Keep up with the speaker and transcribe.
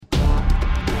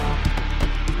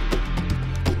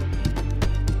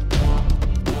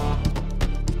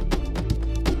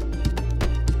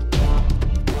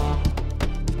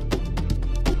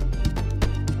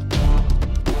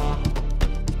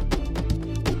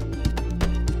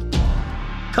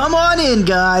Come on in,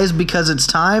 guys, because it's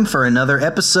time for another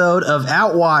episode of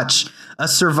Outwatch, a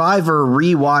Survivor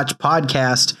rewatch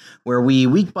podcast where we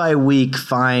week by week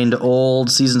find old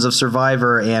seasons of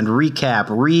Survivor and recap,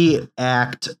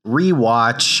 react,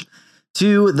 rewatch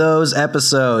to those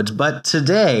episodes. But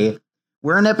today,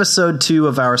 we're in episode 2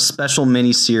 of our special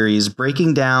mini-series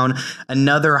breaking down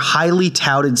another highly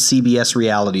touted CBS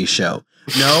reality show.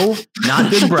 No, not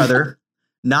Big Brother,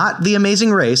 not The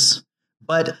Amazing Race,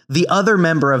 but the other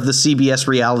member of the CBS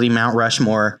reality Mount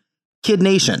Rushmore, Kid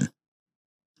Nation.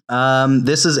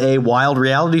 This is a wild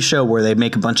reality show where they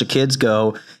make a bunch of kids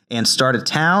go and start a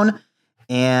town,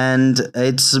 and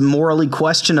it's morally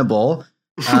questionable.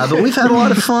 But we've had a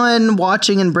lot of fun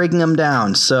watching and breaking them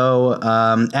down. So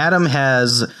Adam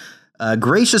has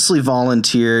graciously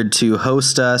volunteered to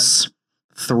host us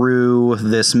through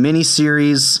this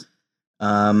mini-series.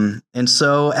 And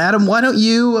so, Adam, why don't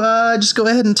you just go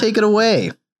ahead and take it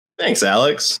away? Thanks,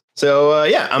 Alex. So,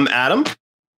 I'm Adam,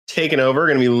 taking over,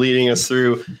 going to be leading us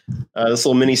through this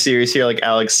little mini series here, like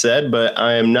Alex said. But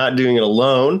I am not doing it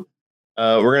alone.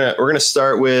 We're gonna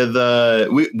start with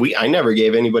I never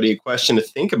gave anybody a question to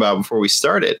think about before we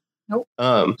started. Nope.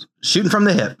 Shooting from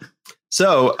the hip.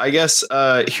 So I guess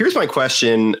here's my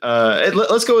question.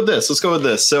 Let's go with this.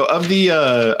 So of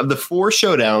the 4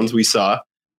 showdowns we saw.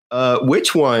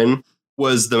 Which one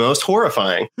was the most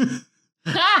horrifying?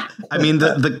 I mean,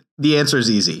 the answer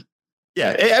is easy.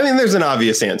 Yeah, I mean, there's an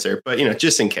obvious answer, but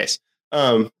just in case.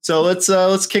 So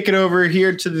let's kick it over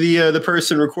here to the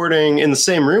person recording in the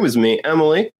same room as me,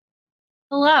 Emily.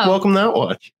 Hello. Welcome to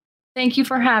Outwatch. Thank you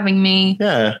for having me.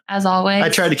 Yeah. As always. I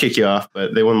tried to kick you off,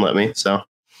 but they wouldn't let me. So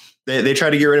they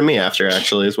tried to get rid of me after.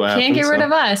 Actually, is what happened. Can't get rid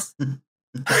of us.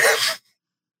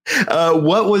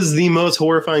 What was the most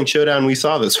horrifying showdown we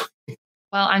saw this week?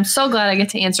 Well, I'm so glad I get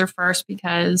to answer first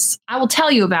because I will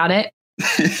tell you about it.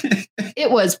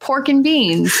 It was pork and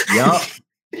beans. Yup.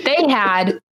 They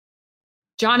had,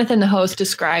 Jonathan, the host,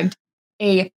 described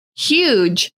a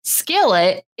huge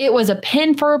skillet. It was a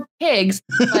pen for pigs,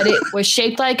 but it was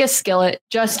shaped like a skillet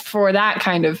just for that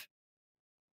kind of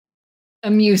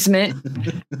amusement.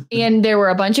 And there were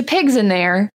a bunch of pigs in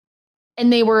there,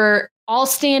 and they were all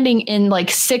standing in like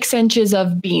 6 inches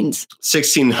of beans.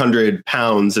 1,600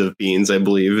 pounds of beans, I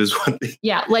believe, is what they...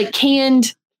 Yeah, like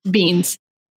canned beans.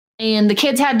 And the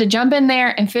kids had to jump in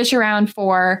there and fish around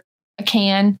for a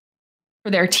can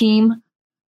for their team.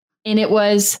 And it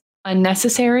was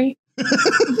unnecessary.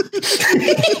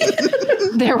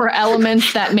 There were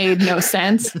elements that made no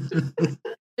sense.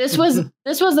 This was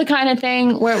the kind of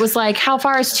thing where it was like, how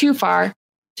far is too far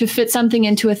to fit something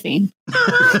into a theme?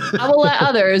 I will let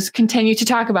others continue to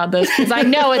talk about this because I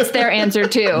know it's their answer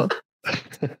too.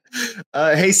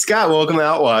 Hey, Scott, welcome to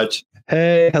Outwatch.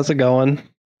 Hey, how's it going?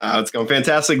 It's going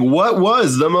fantastic. What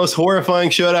was the most horrifying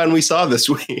showdown we saw this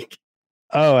week?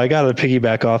 Oh, I got to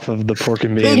piggyback off of the pork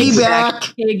and beans.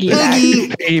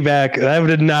 Piggyback. I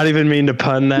did not even mean to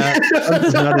pun that.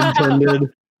 That's not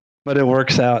intended, but it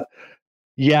works out.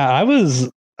 Yeah, I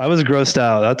was grossed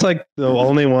out. That's like the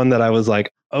only one that I was like,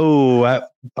 oh, I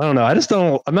don't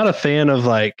know. I'm not a fan of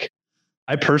like,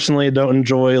 I personally don't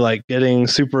enjoy like getting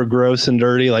super gross and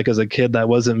dirty. Like as a kid, that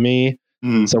wasn't me.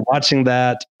 So watching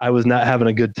that, I was not having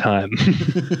a good time.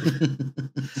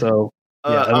 So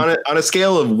yeah, on a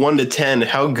scale of 1 to 10,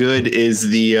 how good is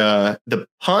the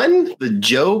pun, the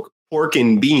joke, pork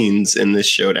and beans in this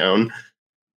showdown?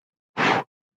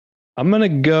 I'm gonna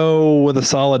go with a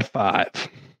solid 5.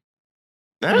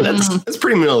 That's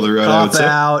pretty middle of the road. Cop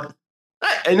out.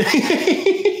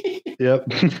 Yep.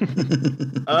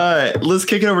 All right, let's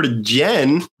kick it over to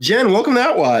Jen. Jen, welcome to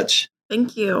Outwatch.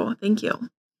 Thank you.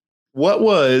 What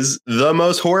was the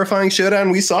most horrifying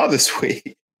showdown we saw this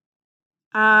week?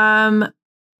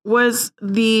 Was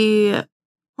the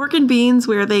pork and beans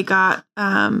where they got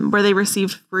where they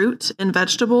received fruit and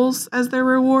vegetables as their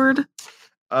reward?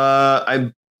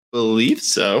 I believe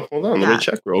so. Hold on, let me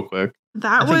check real quick.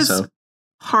 That was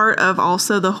part of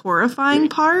also the horrifying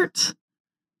part.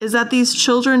 Is that these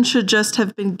children should just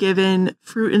have been given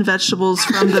fruit and vegetables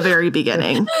from the very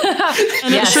beginning.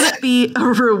 And it shouldn't be a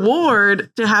reward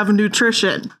to have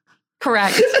nutrition.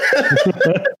 Correct.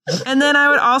 And then I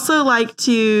would also like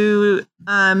to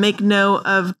make note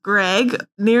of Greg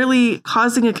nearly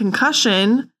causing a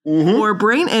concussion or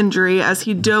brain injury as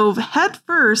he dove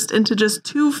headfirst into just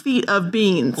 2 feet of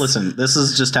beans. Listen, this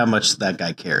is just how much that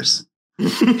guy cares.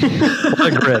 A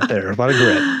lot of grit there. A lot of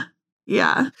grit.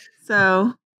 Yeah.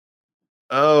 So...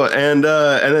 Oh, and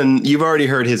then you've already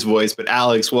heard his voice, but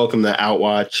Alex, welcome to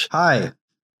Outwatch. Hi.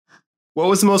 What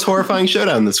was the most horrifying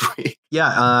showdown this week?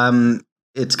 Yeah,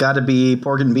 it's got to be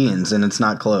pork and beans, and it's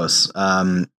not close.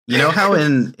 You know how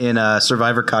in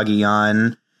Survivor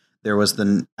Cagayan there was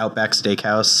the Outback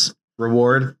Steakhouse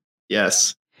reward?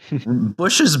 Yes.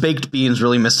 Bush's baked beans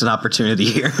really missed an opportunity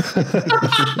here.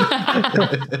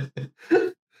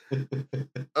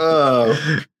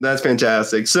 Oh, that's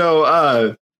fantastic.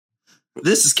 So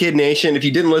this is Kid Nation. If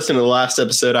you didn't listen to the last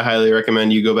episode, I highly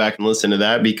recommend you go back and listen to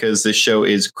that because this show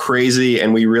is crazy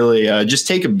and we really just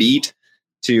take a beat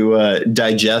to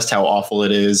digest how awful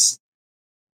it is.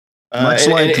 Much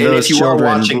like those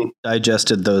children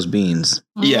digested those beans.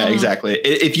 Yeah, exactly.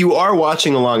 If you are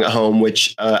watching along at home,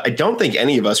 which I don't think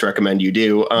any of us recommend you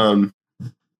do,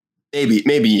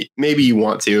 maybe you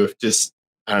want to. Just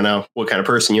I don't know what kind of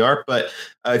person you are, but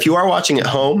if you are watching at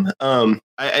home,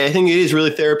 I think it is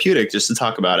really therapeutic just to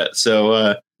talk about it.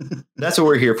 So that's what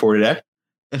we're here for today.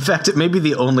 In fact, it may be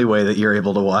the only way that you're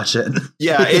able to watch it.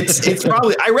 Yeah, it's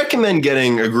probably. I recommend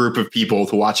getting a group of people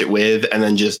to watch it with, and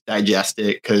then just digest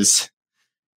it. Because if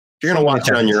you're gonna watch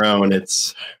it on your own,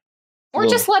 it's or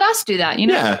just let us do that.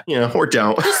 Yeah, or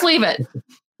don't. Just leave it.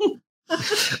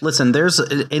 Listen,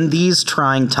 in these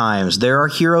trying times, there are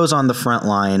heroes on the front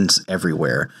lines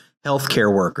everywhere.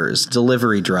 Healthcare workers,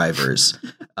 delivery drivers,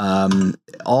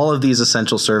 all of these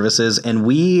essential services, and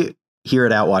we here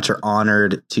at Outwatch are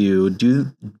honored to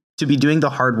be doing the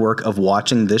hard work of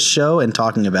watching this show and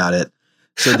talking about it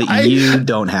so that you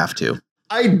don't have to.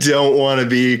 I don't want to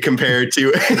be compared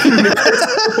to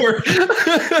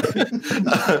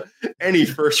any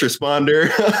first responder.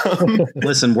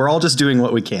 Listen, we're all just doing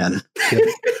what we can.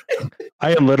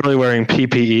 I am literally wearing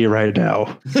PPE right now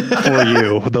for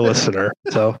you, the listener.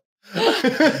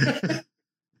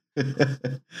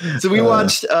 So we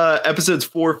watched episodes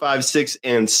 4, 5, 6,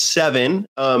 and 7.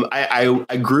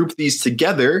 I grouped these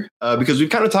together because we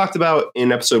kind of talked about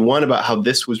in episode 1 about how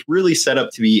this was really set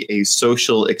up to be a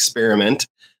social experiment.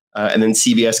 And then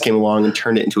CBS came along and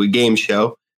turned it into a game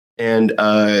show. And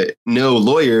no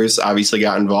lawyers obviously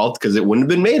got involved because it wouldn't have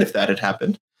been made if that had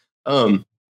happened.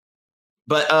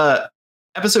 But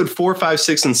episode 4, 5,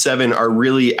 6, and 7 are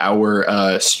really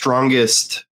our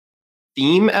strongest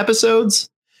theme episodes.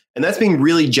 And that's being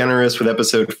really generous with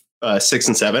episode 6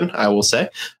 and 7, I will say.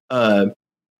 But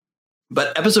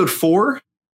episode 4,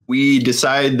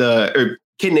 Kid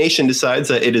Nation decides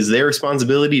that it is their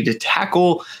responsibility to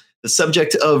tackle the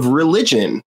subject of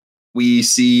religion. We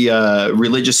see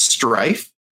religious strife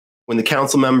when the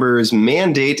council members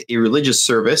mandate a religious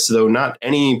service, though not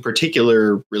any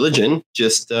particular religion,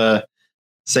 just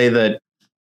say that,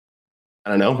 I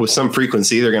don't know, with some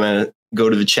frequency, they're going to go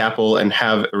to the chapel and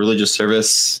have a religious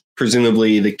service.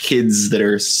 Presumably the kids that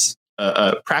are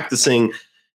practicing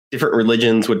different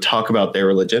religions would talk about their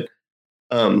religion.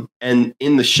 And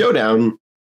in the showdown,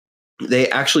 they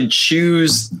actually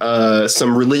choose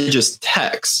some religious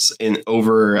texts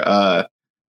over,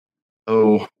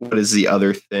 what is the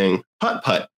other thing?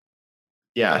 Putt-putt.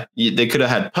 Yeah, they could have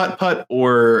had putt-putt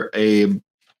or a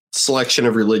selection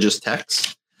of religious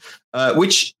texts,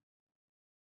 which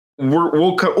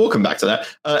we'll come back to that.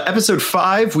 Episode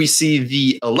 5, we see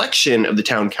the election of the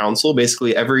town council.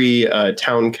 Basically, every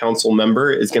town council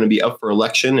member is going to be up for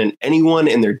election, and anyone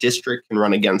in their district can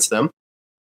run against them.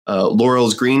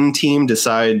 Laurel's green team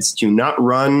decides to not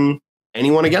run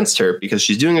anyone against her because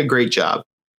she's doing a great job.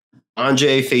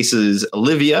 Anjay faces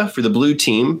Olivia for the blue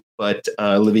team, but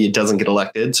Olivia doesn't get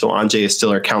elected, so Anjay is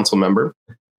still our council member.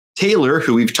 Taylor,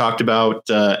 who we've talked about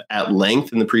at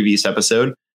length in the previous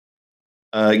episode,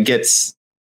 gets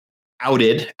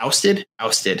ousted. I'm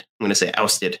going to say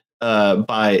ousted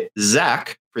by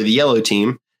Zach for the yellow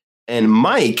team. And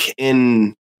Mike,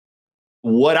 in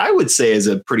what I would say is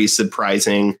a pretty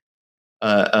surprising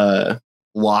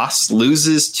loss,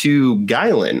 loses to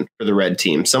Guylan for the red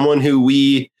team, someone who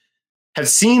we have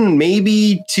seen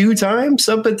maybe 2 times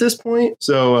up at this point.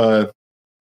 So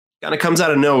kind of comes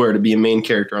out of nowhere to be a main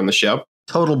character on the show.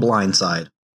 Total blindside.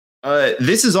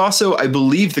 This is also, I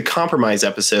believe, the compromise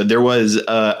episode. There was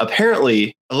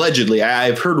allegedly,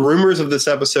 I've heard rumors of this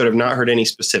episode. I've not heard any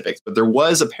specifics, but there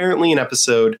was apparently an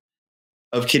episode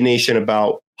of Kid Nation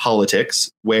about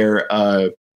politics where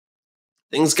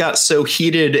things got so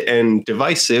heated and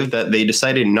divisive that they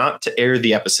decided not to air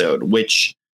the episode,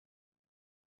 which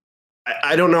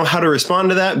I don't know how to respond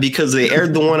to that because they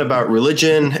aired the one about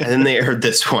religion and then they aired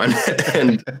this one.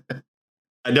 And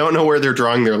I don't know where they're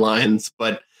drawing their lines,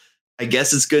 but I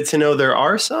guess it's good to know there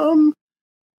are some.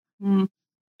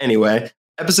 Anyway,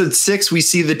 episode 6, we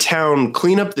see the town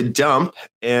clean up the dump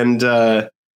and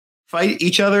fight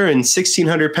each other in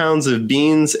 1,600 pounds of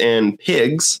beans and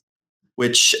pigs,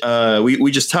 which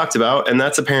we just talked about. And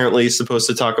that's apparently supposed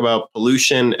to talk about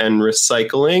pollution and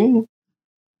recycling.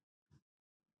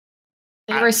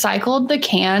 They recycled the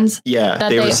cans. Yeah, that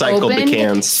they recycled the opened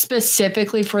cans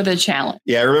specifically for the challenge.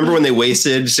 Yeah, I remember when they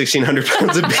wasted 1,600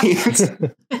 pounds of beans.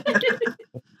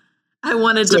 I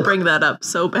wanted to bring that up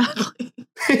so badly.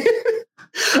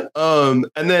 And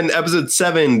then episode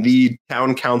 7, the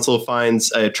town council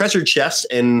finds a treasure chest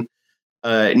and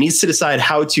needs to decide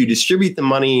how to distribute the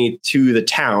money to the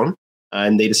town.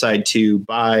 And they decide to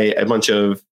buy a bunch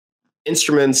of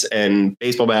instruments and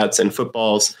baseball bats and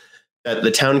footballs that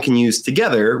the town can use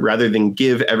together rather than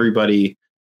give everybody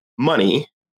money,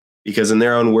 because in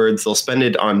their own words, they'll spend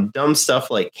it on dumb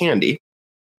stuff like candy,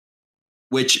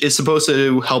 which is supposed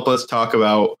to help us talk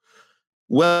about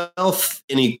wealth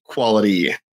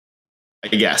inequality, I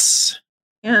guess.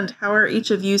 And how are each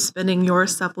of you spending your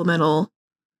supplemental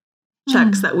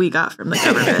checks that we got from the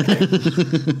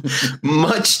government?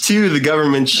 Much to the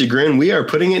government's chagrin, we are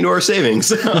putting it into our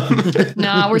savings.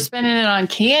 No, we're spending it on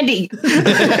candy.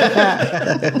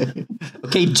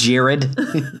 Okay, Jared.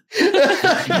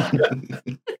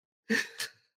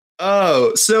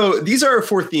 Oh, so these are our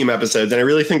 4 theme episodes, and I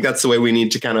really think that's the way we need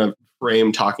to kind of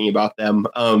frame talking about them.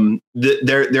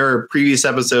 There are previous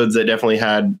episodes that definitely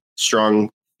had strong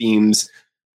themes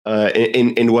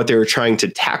in what they were trying to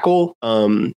tackle.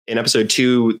 In episode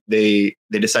 2, they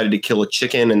decided to kill a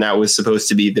chicken, and that was supposed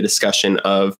to be the discussion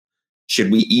of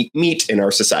should we eat meat in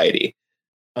our society.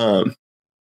 And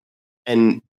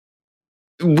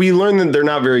we learned that they're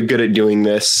not very good at doing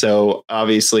this. So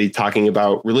obviously talking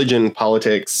about religion,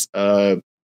 politics,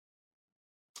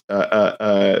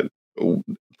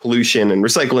 pollution and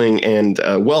recycling and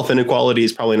wealth inequality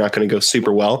is probably not going to go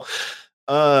super well.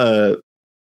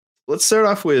 Let's start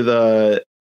off with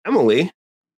Emily.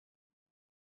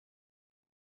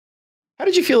 How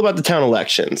did you feel about the town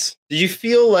elections? Did you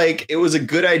feel like it was a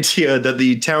good idea that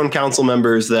the town council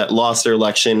members that lost their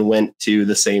election went to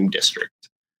the same district?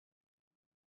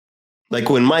 Like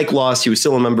when Mike lost, he was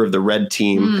still a member of the red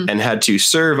team and had to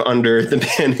serve under the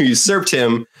man who usurped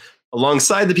him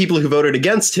alongside the people who voted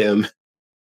against him.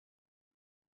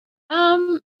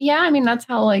 Yeah, I mean, that's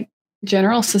how like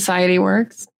general society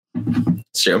works.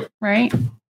 It's true. Right.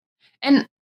 And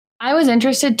I was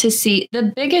interested to see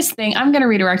the biggest thing. I'm going to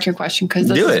redirect your question because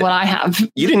this is what I have.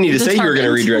 You didn't need to say you were going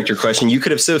to redirect your question. You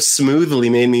could have so smoothly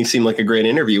made me seem like a great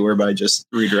interviewer by just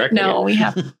redirecting. No, we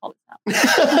have all this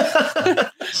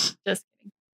just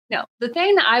kidding. No, the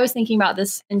thing that I was thinking about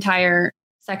this entire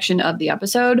section of the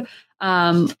episode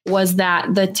was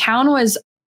that the town was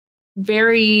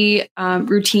very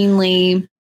routinely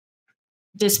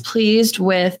displeased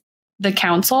with the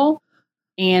council,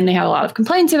 and they had a lot of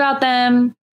complaints about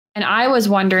them. And I was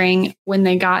wondering, when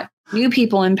they got new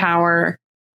people in power,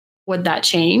 would that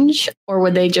change, or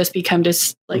would they just become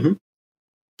displeased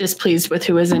with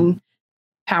who was in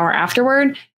power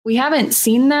afterward? We haven't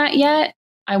seen that yet.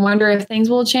 I wonder if things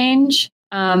will change.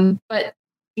 But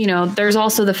you know, there's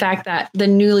also the fact that the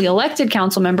newly elected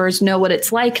council members know what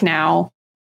it's like now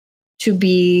to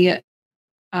be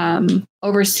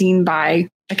overseen by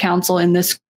a council in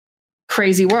this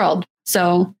crazy world.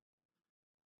 So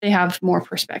they have more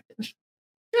perspective.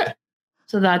 Yeah.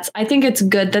 So I think it's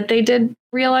good that they did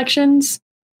re-elections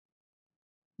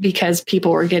because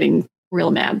people were getting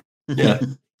real mad. Yeah.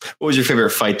 What was your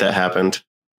favorite fight that happened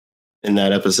in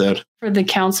that episode? For the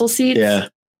council seats? Yeah.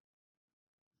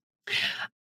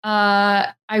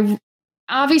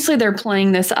 Obviously they're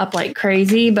playing this up like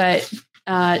crazy, but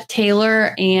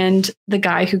Taylor and the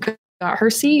guy who got her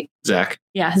seat, Zach.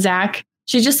 Yeah, Zach.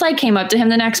 She just like came up to him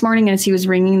the next morning as he was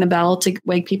ringing the bell to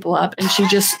wake people up, and she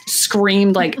just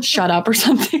screamed like, "Shut up" or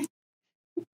something.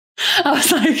 I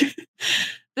was like,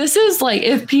 this is like,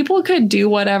 if people could do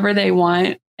whatever they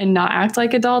want and not act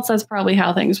like adults, that's probably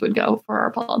how things would go for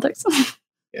our politics.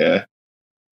 Yeah.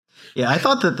 Yeah, I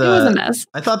thought that it was a mess.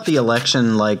 I thought the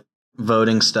election like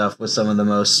voting stuff was some of the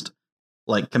most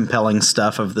like compelling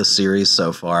stuff of the series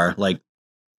so far. Like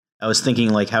I was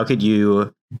thinking like, how could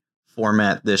you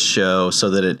format this show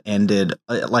so that it ended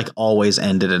like always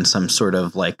ended in some sort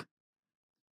of like,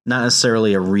 not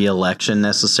necessarily a re-election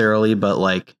necessarily, but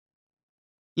like,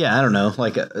 yeah, I don't know,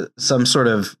 like some sort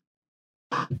of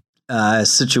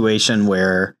situation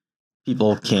where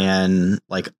people can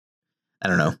like, I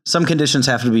don't know, some conditions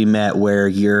have to be met where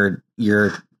your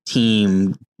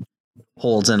team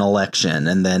holds an election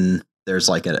and then there's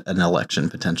like an election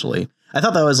potentially. I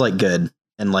thought that was like good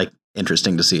and like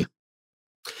interesting to see.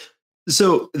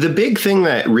 So the big thing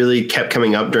that really kept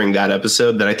coming up during that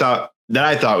episode that I thought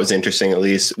was interesting, at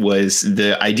least, was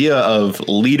the idea of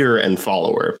leader and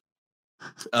follower.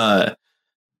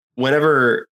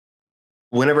 Whenever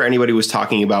anybody was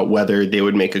talking about whether they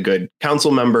would make a good council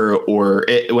member, or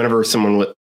whenever someone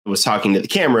was talking to the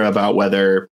camera about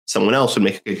whether someone else would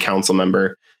make a good council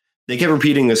member, they kept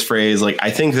repeating this phrase, like,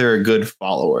 I think they're a good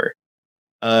follower.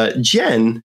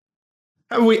 Jen,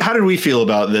 how did we feel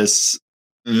about this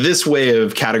way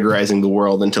of categorizing the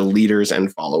world into leaders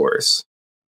and followers?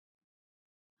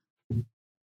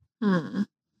 Well,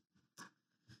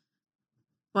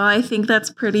 I think that's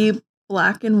pretty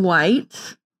black and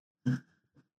white.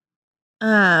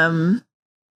 But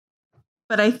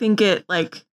I think it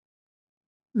like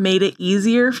made it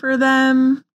easier for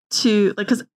them to like,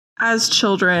 because as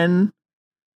children,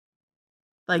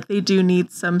 like they do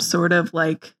need some sort of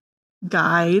like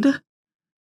guide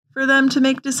for them to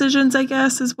make decisions, I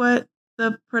guess, is what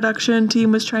the production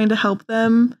team was trying to help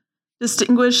them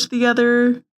distinguish the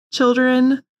other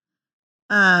children.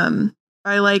 I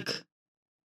like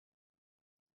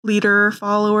leader,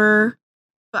 follower,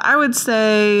 but I would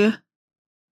say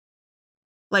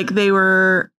like they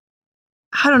were,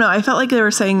 I don't know, I felt like they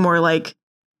were saying more like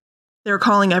they were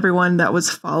calling everyone that was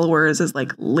followers as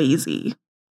like lazy.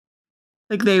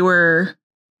 Like they were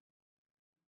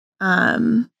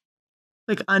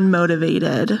like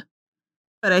unmotivated,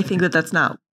 but I think that that's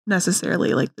not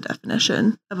necessarily like the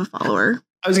definition of a follower.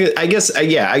 I guess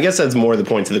that's more the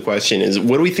point to the question is,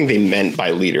 what do we think they meant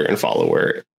by leader and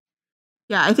follower?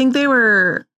 Yeah, I think they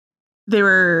were,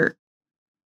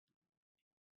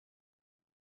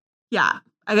 yeah,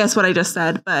 I guess what I just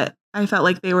said, but I felt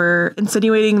like they were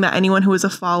insinuating that anyone who was a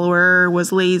follower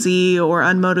was lazy or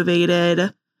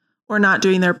unmotivated or not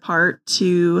doing their part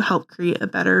to help create a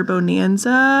better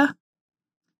bonanza.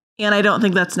 And I don't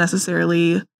think that's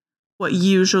necessarily what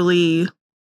usually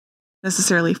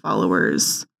necessarily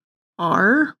followers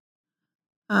are.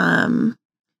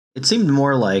 It seemed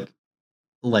more like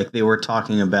they were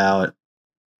talking about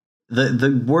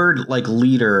the word like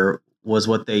leader was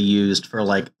what they used for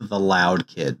like the loud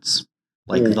kids,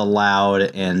 like the loud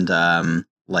and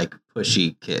like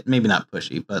pushy kid, maybe not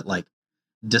pushy, but like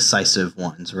decisive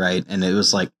ones, right? And it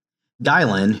was like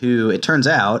Guylan, who it turns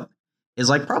out is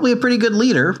like probably a pretty good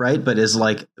leader, right? But is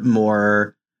like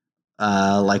more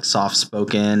like soft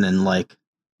spoken and like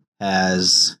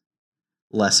has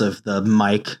less of the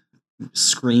mic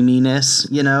screaminess,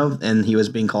 you know, and he was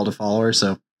being called a follower.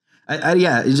 So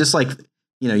yeah, it's just like,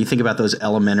 you know, you think about those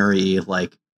elementary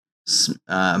like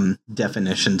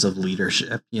definitions of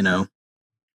leadership, you know,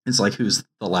 it's like, who's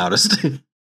the loudest?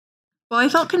 Well, I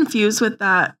felt confused with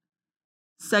that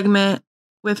segment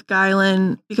with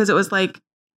Guylan because it was like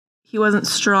he wasn't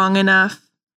strong enough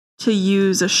to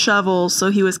use a shovel, so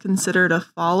he was considered a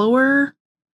follower.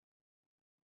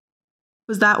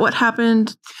 Was that what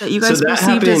happened that you guys so that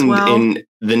perceived as well? In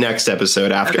the next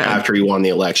episode after he won the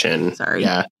election. Sorry.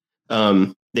 Yeah.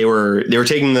 They were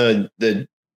taking the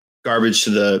garbage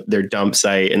to their dump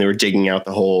site and they were digging out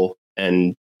the hole,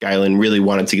 and Guylan really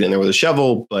wanted to get in there with a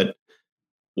shovel, but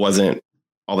wasn't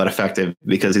all that effective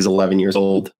because he's 11 years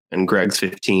old and Greg's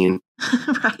 15.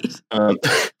 Right.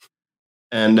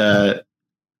 And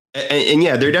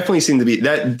yeah, there definitely seemed to be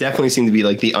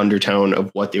like the undertone of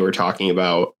what they were talking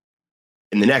about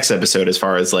in the next episode, as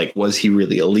far as like, was he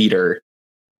really a leader?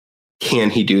 Can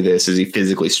he do this? Is he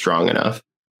physically strong enough?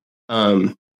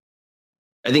 I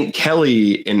think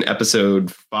Kelly in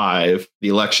episode 5, the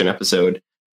election episode,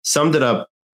 summed it up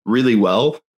really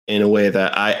well in a way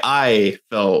that I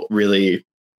felt really,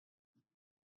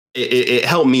 it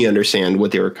helped me understand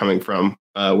what they were coming from,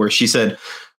 where she said,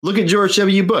 look at George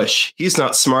W. Bush. He's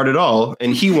not smart at all,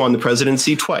 and he won the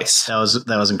presidency twice. That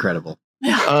was incredible.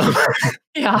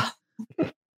 Yeah.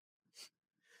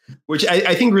 Which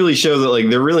I think really shows that like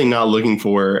they're really not looking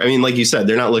for, I mean, like you said,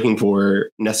 they're not looking for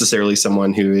necessarily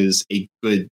someone who is a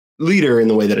good leader in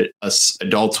the way that us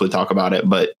adults would talk about it,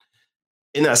 but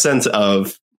in that sense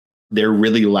of they're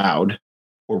really loud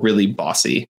or really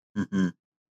bossy. Mm-hmm.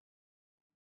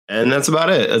 And that's about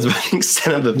it. That's about the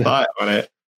extent of the thought on it.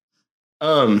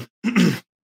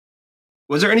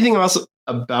 Was there anything else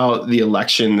about the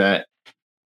election that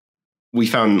we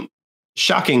found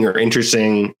shocking or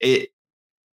interesting?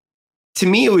 To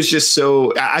me, it was just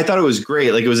so, I thought it was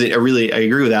great. Like, it was I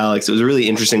agree with Alex. It was a really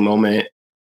interesting moment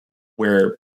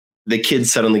where the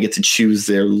kids suddenly get to choose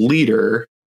their leader,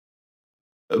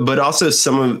 but also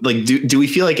some of like, do we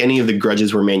feel like any of the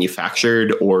grudges were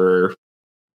manufactured or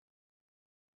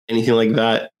anything like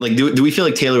that? Like, do we feel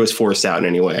like Taylor was forced out in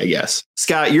any way? I guess.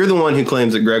 Scott, you're the one who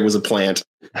claims that Greg was a plant.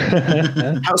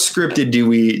 How scripted do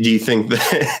you think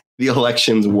that the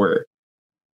elections were?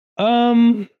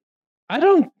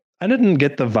 I didn't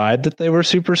get the vibe that they were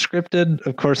super scripted.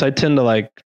 Of course, I tend to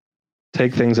like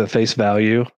take things at face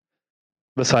value,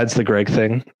 besides the Greg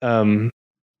thing.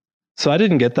 So I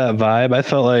didn't get that vibe. I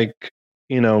felt like,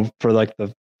 you know, for like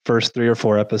the first 3 or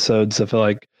 4 episodes. I feel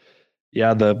like,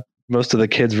 most of the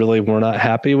kids really were not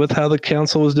happy with how the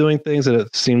council was doing things, and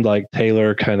it seemed like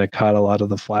Taylor kind of caught a lot of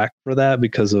the flack for that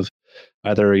because of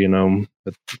either, the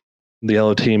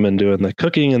yellow team and doing the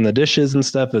cooking and the dishes and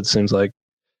stuff. It seems like,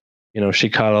 she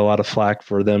caught a lot of flack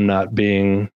for them not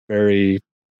being very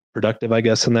productive, I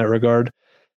guess, in that regard.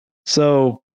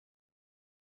 So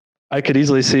I could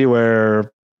easily see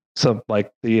where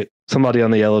somebody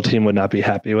on the yellow team would not be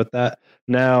happy with that.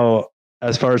 Now,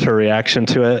 as far as her reaction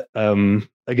to it,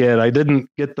 again, I didn't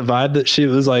get the vibe that she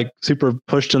was like super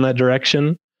pushed in that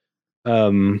direction.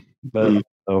 But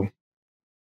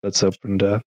that's open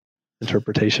to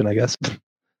interpretation, I guess.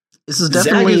 This is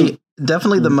definitely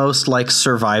the most like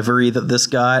Survivory that this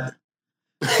got.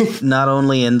 Not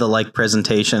only in the like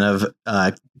presentation of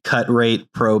cut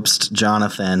rate Probst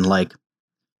Jonathan, like,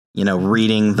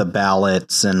 reading the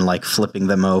ballots and like flipping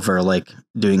them over, like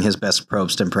doing his best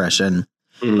Probst impression.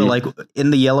 Mm-hmm. But like in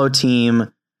the yellow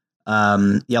team,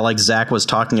 like Zach was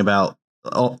talking about,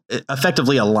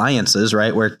 effectively alliances,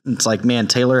 right? Where it's like, man,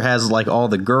 Taylor has like all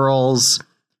the girls,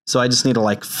 so I just need to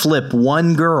like flip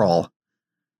one girl.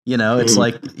 It's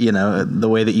like, the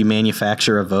way that you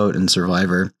manufacture a vote in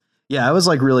Survivor. Yeah, I was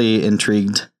like really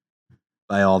intrigued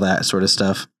by all that sort of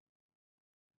stuff.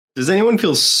 Does anyone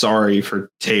feel sorry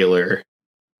for Taylor?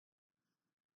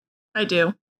 I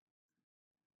do.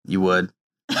 You would.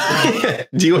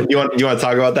 Do you want to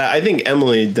talk about that? I think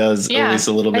Emily does at least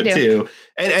a little bit too.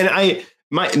 And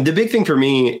the big thing for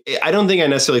me, I don't think I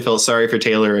necessarily felt sorry for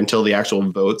Taylor until the actual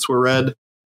votes were read.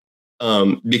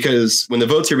 Because when the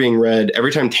votes are being read,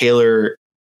 every time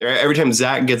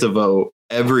Zach gets a vote,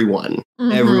 everyone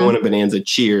at Bonanza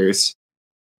cheers.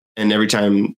 And every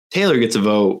time Taylor gets a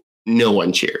vote, no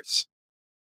one cheers.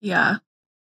 Yeah.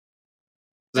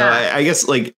 So I guess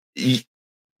like,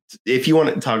 if you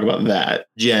want to talk about that,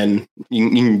 Jen, you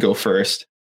can go first.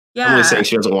 Yeah. I'm only saying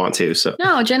she doesn't want to. So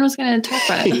no, Jen was going to talk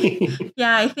about it.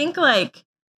 Yeah, I think like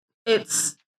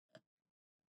it's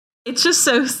just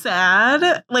so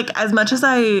sad. Like, as much as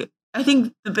I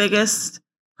think the biggest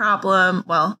problem,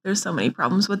 well, there's so many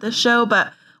problems with this show,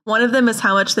 but one of them is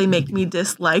how much they make me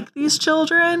dislike these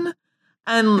children.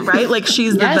 And right, like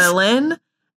she's the villain.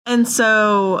 And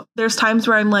so there's times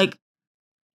where I'm like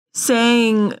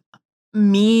saying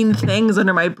mean things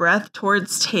under my breath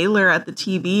towards Taylor at the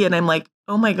TV, and I'm like,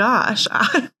 oh my gosh,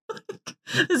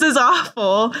 this is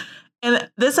awful. And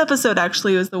this episode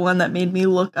actually was the one that made me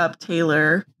look up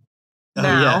Taylor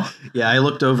now. Yeah, I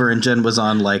looked over and Jen was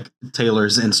on like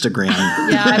Taylor's Instagram.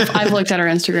 Yeah, I've looked at her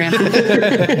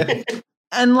Instagram.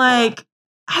 And like,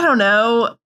 I don't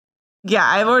know. Yeah,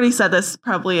 I've already said this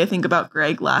probably, I think, about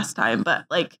Greg last time, but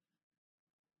like,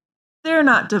 they're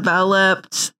not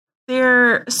developed.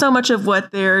 So much of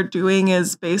what they're doing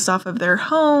is based off of their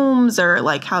homes or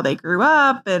like how they grew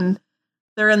up, and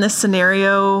they're in this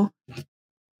scenario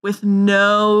with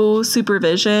no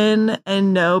supervision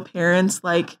and no parents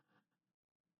like,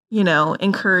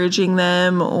 encouraging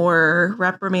them or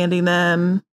reprimanding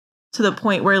them, to the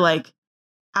point where like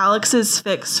Alex's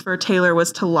fix for Taylor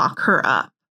was to lock her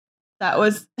up. That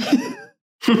was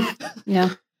yeah.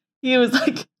 He was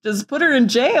like, just put her in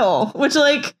jail, which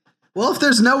like, well, if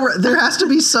there's there has to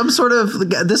be some sort of,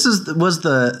 was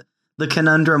the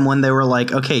conundrum when they were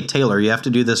like, okay, Taylor, you have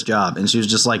to do this job. And she was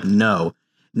just like, no.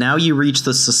 Now you reach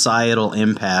the societal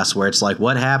impasse where it's like,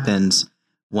 what happens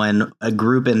when a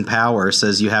group in power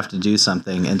says you have to do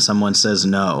something and someone says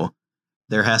no?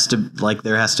 There has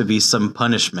to be some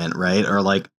punishment, right? Or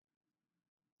like,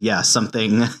 yeah,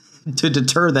 something to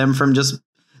deter them from just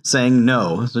saying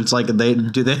no. It's like, do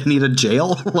they need a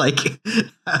jail? Like,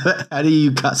 how do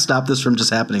you stop this from just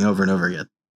happening over and over again?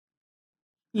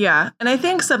 Yeah. And I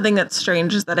think something that's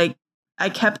strange is that I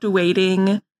kept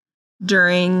waiting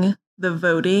during the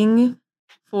voting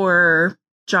for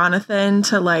Jonathan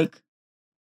to like,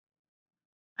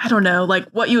 I don't know, like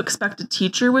what you expect a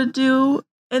teacher would do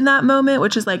in that moment,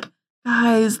 which is like,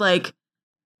 guys, like,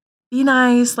 be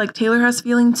nice. Like, Taylor has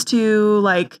feelings too.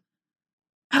 Like,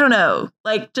 I don't know,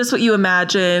 like just what you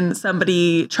imagine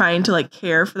somebody trying to like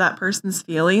care for that person's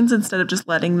feelings instead of just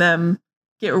letting them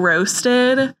get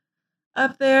roasted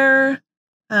up there.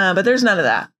 But there's none of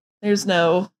that. There's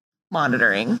no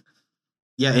monitoring.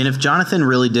 Yeah. And if Jonathan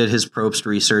really did his Probst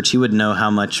research, he would know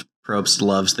how much Probst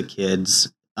loves the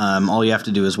kids. All you have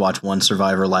to do is watch one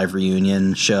Survivor Live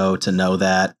reunion show to know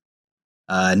that.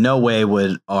 No way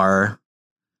would our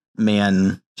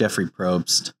man, Jeffrey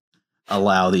Probst,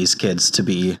 allow these kids to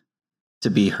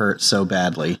be hurt so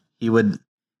badly. He would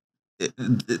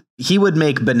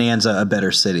make Bonanza a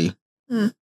better city.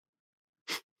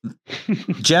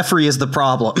 Jeffrey is the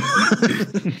problem.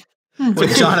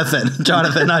 With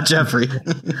Jonathan, not Jeffrey.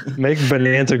 Make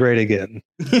Bonanza great again.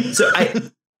 So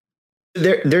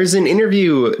there's an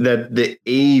interview that the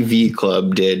AV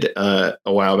Club did a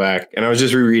while back, and I was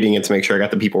just rereading it to make sure I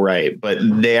got the people right. But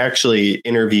they actually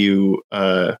interview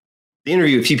a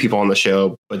few people on the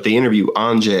show, but they interview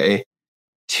Anjay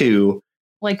too.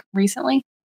 Like recently?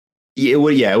 Yeah, it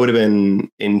would have been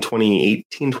in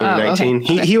 2018, 2019. Oh,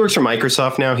 okay. He works for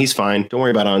Microsoft now. He's fine. Don't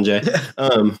worry about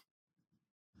Anjay.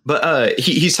 But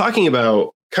he's talking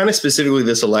about kind of specifically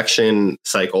this election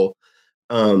cycle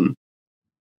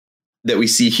that we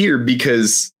see here,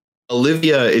 because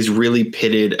Olivia is really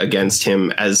pitted against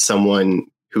him as someone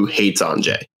who hates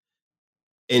Anjay.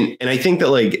 And I think that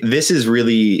like this is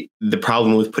really the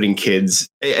problem with putting kids,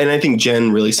 and I think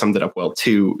Jen really summed it up well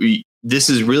too.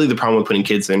 This is really the problem with putting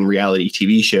kids in reality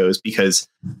TV shows, because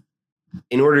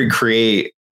in order to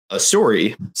create a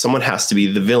story, someone has to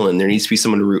be the villain. There needs to be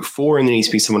someone to root for, and there needs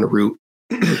to be someone to root,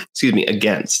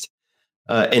 against.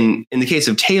 And in the case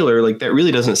of Taylor, like that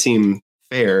really doesn't seem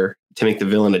fair to make the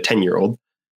villain a 10-year-old.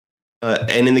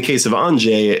 And in the case of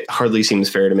Anjay, it hardly seems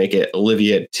fair to make it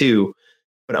Olivia too.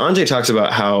 But Anjay talks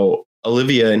about how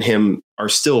Olivia and him are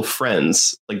still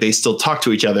friends. Like they still talk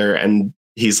to each other. And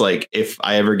he's like, if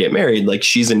I ever get married, like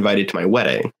she's invited to my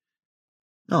wedding.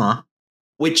 Aw.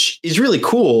 Which is really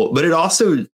cool. But it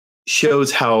also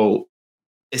shows how,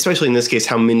 especially in this case,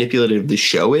 how manipulative the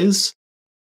show is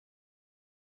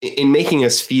in making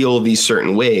us feel these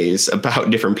certain ways about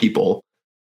different people.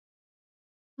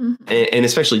 Mm-hmm. And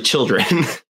especially children,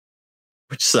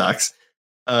 which sucks.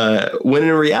 When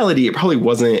in reality, it probably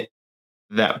wasn't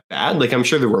that bad. Like, I'm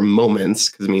sure there were moments,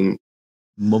 because I mean,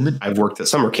 I've worked at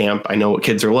summer camp. I know what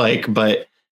kids are like, but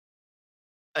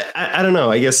I don't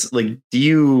know. I guess, like,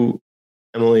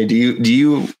 Emily, do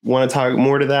you want to talk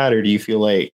more to that, or do you feel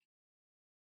like,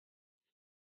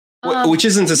 which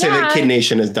isn't to say that Kid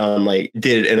Nation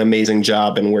did an amazing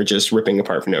job and we're just ripping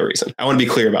apart for no reason. I want to be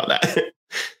clear about that.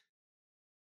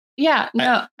 Yeah,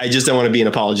 no. I just don't want to be an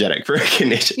apologetic for Kid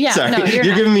Nation. Yeah, sorry, no, you're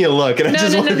giving me a look, and I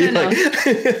just want to be like.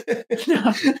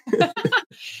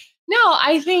 No,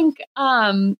 I think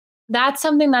that's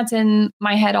something that's in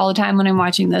my head all the time when I'm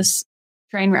watching this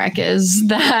train wreck, is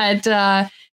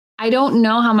that I don't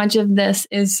know how much of this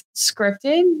is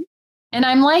scripted. And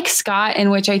I'm like Scott, in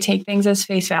which I take things as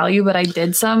face value, but I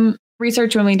did some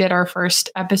research when we did our first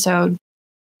episode.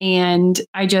 And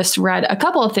I just read a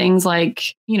couple of things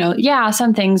like,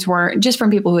 some things were just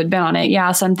from people who had been on it.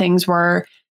 Yeah, some things were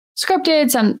scripted,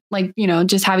 some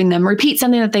just having them repeat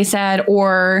something that they said,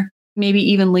 or maybe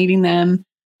even leading them.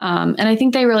 And I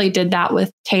think they really did that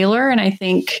with Taylor. And I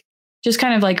think just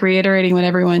kind of like reiterating what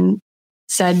everyone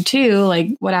said too, like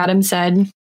what Adam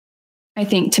said, I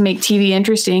think to make TV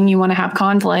interesting, you want to have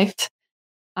conflict.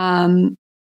 And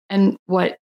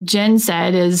what Jen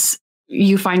said is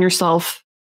you find yourself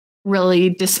really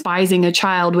despising a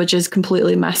child, which is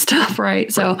completely messed up,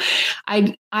 right? So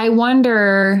I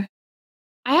wonder,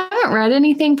 I haven't read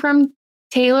anything from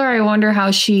Taylor. I wonder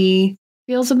how she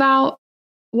feels about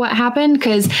what happened,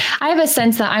 because I have a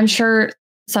sense that I'm sure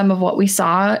some of what we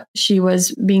saw, she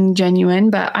was being genuine,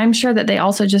 but I'm sure that they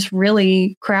also just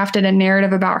really crafted a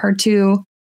narrative about her too.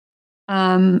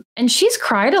 And she's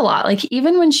cried a lot. Like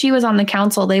even when she was on the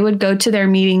council, they would go to their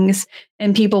meetings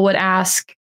and people would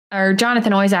ask, or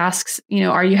Jonathan always asks,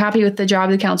 are you happy with the job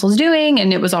the council's doing?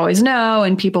 And it was always no.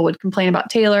 And people would complain about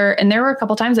Taylor. And there were a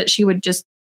couple times that she would just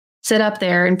sit up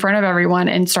there in front of everyone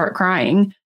and start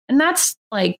crying. And that's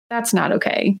not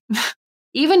okay.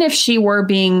 Even if she were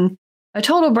being a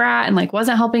total brat and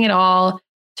wasn't helping at all,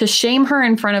 to shame her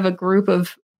in front of a group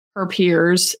of her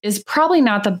peers is probably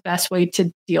not the best way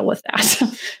to deal with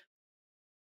that.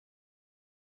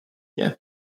 Yeah,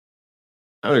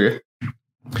 I would agree.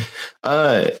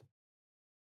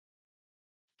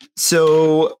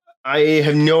 So I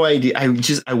have no idea.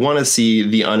 I want to see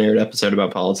the unaired episode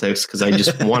about politics, because I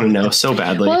just want to know so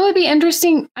badly. Well, it would be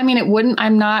interesting. I mean, it wouldn't.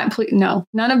 No,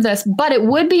 none of this. But it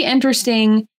would be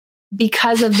interesting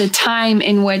because of the time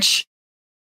in which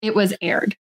it was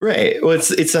aired. Right. Well,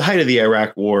 it's the height of the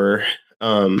Iraq War.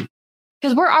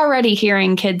 Because we're already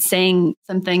hearing kids saying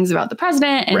some things about the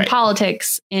president and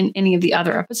politics in any of the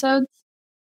other episodes.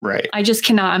 Right. I just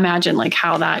cannot imagine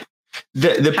how that.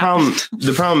 The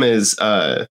problem is,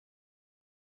 I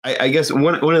guess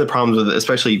one of the problems with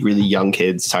especially really young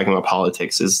kids talking about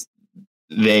politics is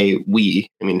we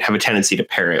have a tendency to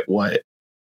parrot what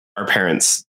our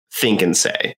parents think and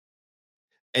say.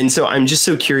 And so I'm just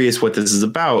so curious what this is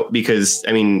about, because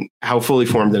how fully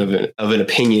formed of an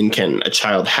opinion can a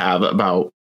child have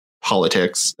about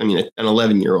politics? An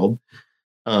 11-year-old.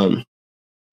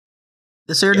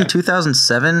 This aired Yeah. in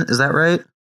 2007. Is that right?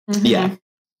 Mhm. Yeah.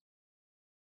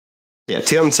 Yeah,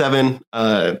 2007,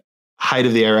 height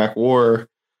of the Iraq War.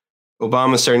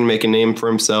 Obama's starting to make a name for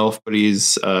himself, but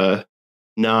he's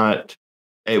not.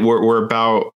 We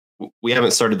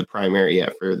haven't started the primary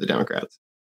yet for the Democrats.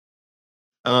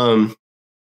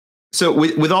 So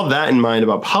with all that in mind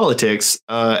about politics,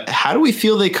 how do we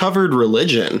feel they covered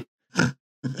religion?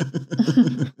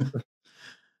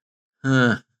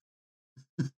 Huh.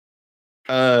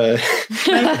 My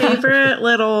favorite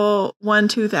little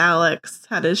one-tooth Alex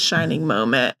had his shining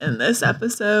moment in this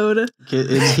episode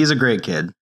He's a great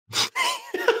kid.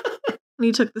 when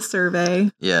he took the survey.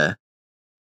 Yeah.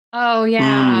 Oh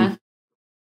yeah.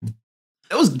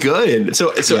 That was good.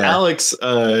 So Yeah. Alex,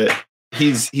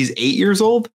 he's 8 years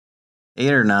old.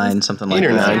 8 or 9, something like 8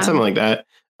 or that. 9, Yeah. something like that.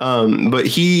 But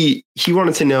he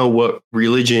wanted to know what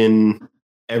religion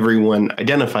everyone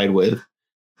identified with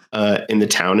in the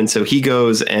town, and so he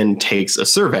goes and takes a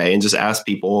survey and just asks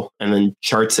people, and then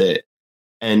charts it.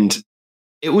 And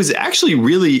it was actually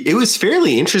it was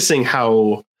fairly interesting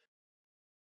how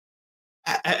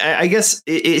I guess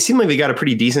it seemed like they got a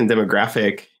pretty decent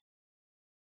demographic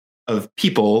of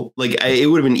people. Like it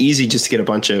would have been easy just to get a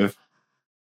bunch of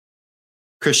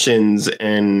Christians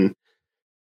and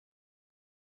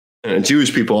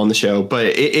Jewish people on the show, but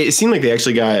it seemed like they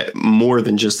actually got more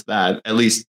than just that. At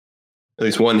least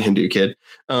one Hindu kid.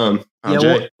 Yeah,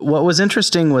 what was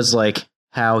interesting was like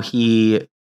how he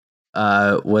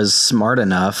was smart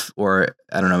enough, or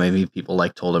I don't know, maybe people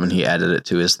like told him and he added it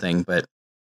to his thing, but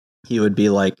he would be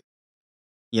like,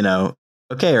 you know,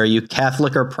 okay, are you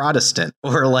Catholic or Protestant?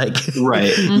 Or like,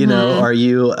 Right. you know, Mhm. are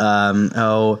you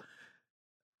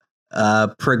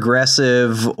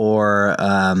progressive or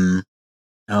I'm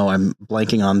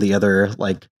blanking on the other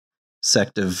like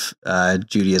sect of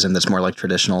Judaism that's more like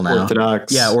traditional now.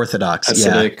 Orthodox. Yeah, Orthodox.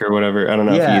 Hasidic or whatever. I don't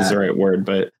know if Yeah. he used the right word,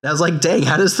 but I was like, dang,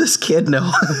 how does this kid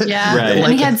know? Yeah. Right. And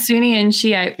Like- he had Sunni and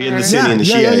Shiite. he had the for- Sunni and the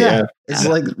Yeah, Shia. Yeah. It's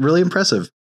like really impressive.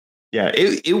 Yeah,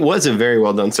 it was a very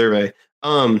well done survey.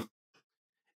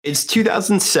 It's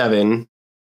 2007.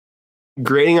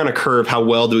 Grading on a curve, how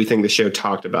well do we think the show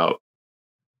talked about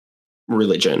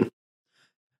religion?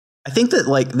 I think that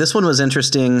like this one was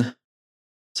interesting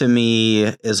to me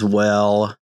as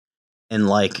well. And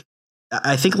like,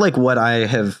 I think like what I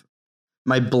have,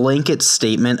 my blanket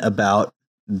statement about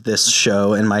this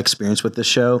show and my experience with this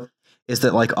show is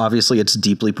that like, obviously it's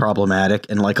deeply problematic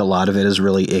and like a lot of it is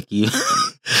really icky.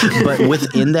 But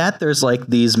within that, there's like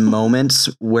these moments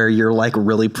where you're like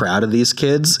really proud of these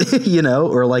kids, you know,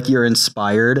 or like you're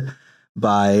inspired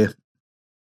by,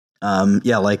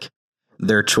 like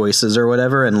their choices or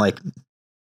whatever. And like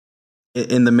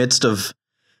in the midst of,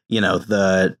 you know,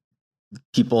 the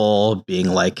people being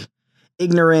like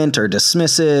ignorant or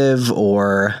dismissive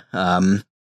or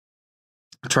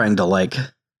trying to like,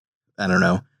 I don't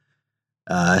know,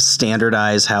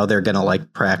 standardize how they're going to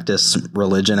like practice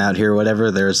religion out here or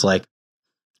whatever. There's like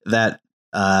that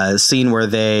scene where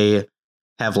they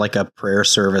have like a prayer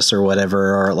service or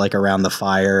whatever, or like around the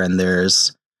fire. And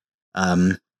there's,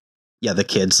 the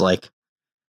kids like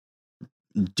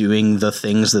doing the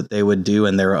things that they would do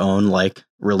in their own like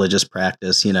religious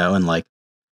practice, you know, and like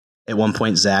at one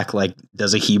point Zach like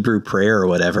does a Hebrew prayer or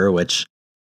whatever, which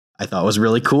I thought was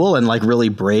really cool and like really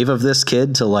brave of this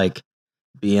kid to like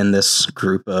be in this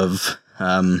group of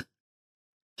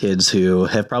kids who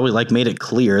have probably like made it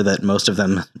clear that most of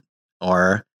them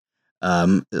are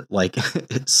like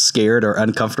scared or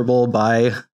uncomfortable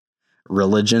by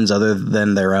religions other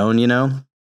than their own, you know.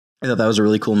 I thought that was a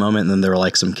really cool moment. And then there were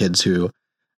like some kids who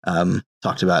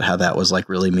talked about how that was like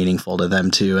really meaningful to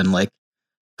them too, and like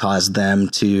caused them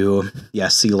to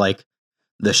see like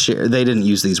the share, they didn't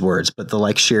use these words, but the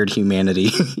like shared humanity,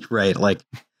 right, like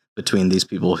between these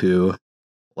people who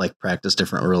like practice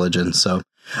different religions. So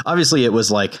obviously it was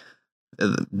like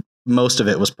most of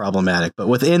it was problematic, but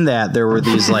within that there were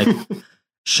these like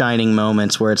shining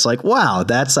moments where it's like, wow,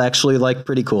 that's actually like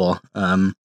pretty cool.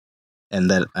 And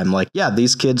that I'm like, yeah,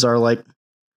 these kids are like,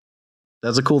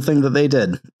 that's a cool thing that they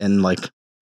did. And like,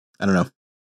 I don't know,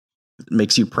 it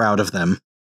makes you proud of them.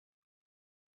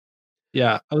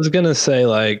 Yeah, I was gonna say,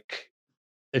 like,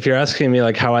 if you're asking me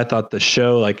like how I thought the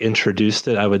show like introduced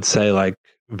it, I would say like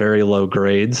very low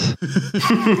grades.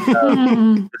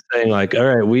 Mhm. Saying like, all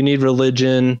right, we need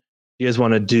religion. You guys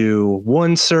want to do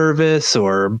one service,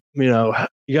 or you know,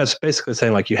 you guys basically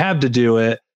saying like you have to do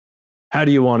it. How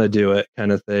do you want to do it,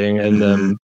 kind of thing. And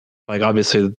then like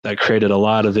obviously that created a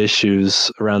lot of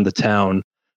issues around the town.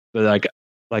 But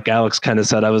like Alex kind of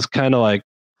said, I was kind of like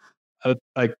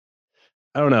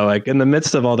I don't know, like in the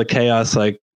midst of all the chaos,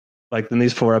 like like in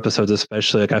these 4 episodes,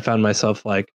 especially, like I found myself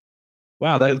like,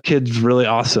 wow, that kid's really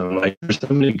awesome. Like there's so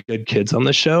many good kids on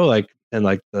the show. Like, and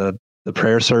like the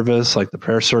prayer service, like the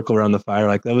prayer circle around the fire,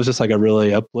 like that was just like a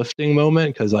really uplifting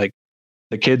moment. Cause like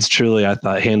the kids truly, I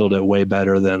thought, handled it way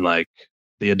better than like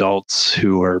the adults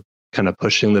who were kind of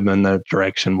pushing them in that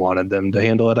direction, wanted them to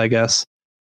handle it, I guess.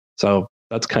 So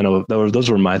that's kind of, those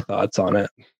were my thoughts on it.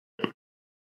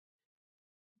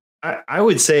 I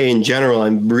would say in general,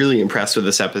 I'm really impressed with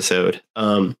this episode.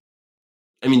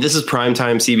 I mean, this is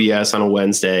primetime CBS on a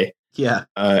Wednesday. Yeah.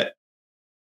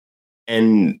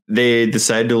 And they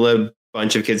decided to let a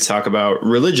bunch of kids talk about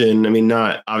religion. I mean,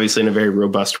 not obviously in a very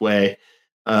robust way,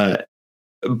 but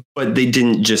they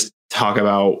didn't just talk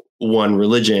about one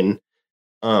religion.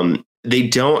 They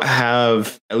don't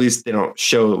have, at least they don't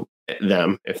show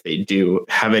them, if they do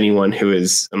have anyone who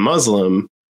is a Muslim,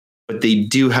 but they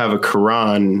do have a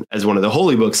Quran as one of the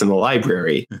holy books in the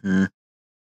library. Mm-hmm.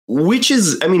 Which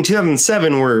is, I mean,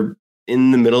 2007, we're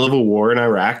in the middle of a war in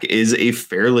Iraq, is a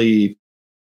fairly,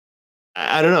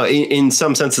 I don't know, in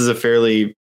some senses, a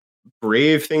fairly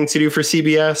brave thing to do for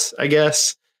CBS, I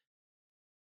guess.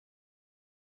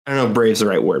 I don't know if brave's the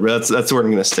right word, but that's the word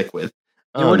I'm going to stick with.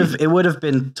 It would have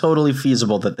been totally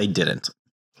feasible that they didn't.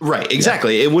 Right,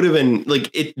 exactly. Yeah. It would have been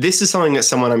like, this is something that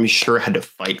someone I'm sure had to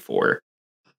fight for.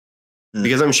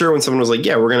 Because I'm sure when someone was like,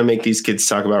 yeah, we're going to make these kids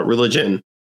talk about religion,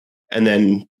 and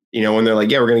then, you know, when they're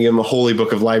like, yeah, we're going to give them a holy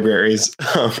book of libraries,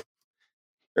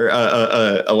 or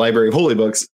a library of holy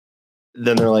books,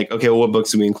 then they're like, okay, well, what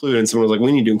books do we include? And someone was like,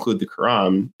 we need to include the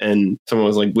Quran. And someone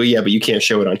was like, well, yeah, but you can't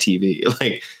show it on TV.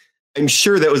 Like, I'm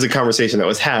sure that was a conversation that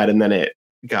was had, and then it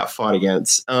got fought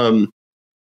against.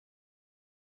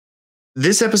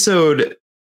 This episode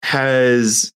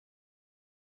has,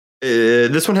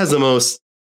 this one has the most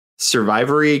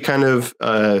Survivory kind of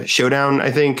showdown, I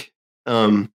think.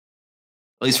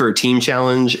 At least for a team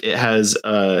challenge, it has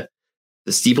the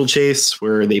steeplechase,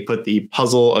 where they put the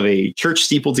puzzle of a church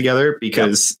steeple together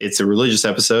because it's a religious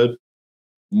episode.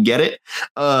 Get it?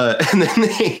 And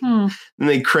then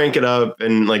they crank it up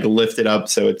and like lift it up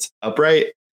so it's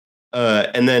upright.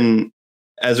 And then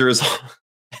as a result,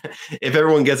 if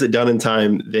everyone gets it done in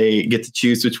time, they get to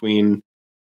choose between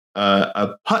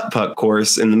a putt-putt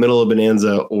course in the middle of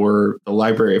Bonanza or the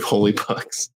Library of Holy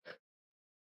Books,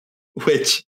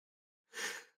 which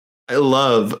I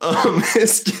love.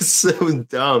 It's just so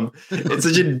dumb. It's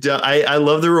such a dumb. I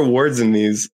love the rewards in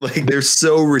these. Like, they're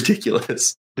so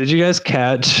ridiculous. Did you guys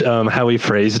catch how he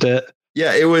phrased it?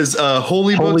 Yeah, it was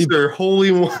holy books or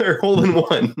holy one or hole in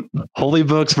one. Holy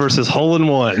books versus hole in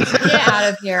one. Get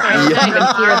out of here! I didn't even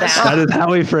hear that. That is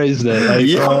how he phrased it. Like,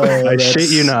 I shit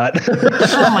you not.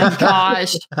 Oh my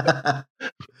gosh!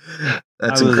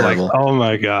 That's incredible. Like, oh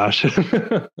my gosh.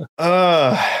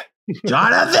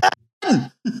 Jonathan.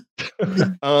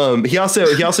 He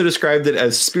also described it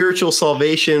as spiritual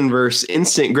salvation versus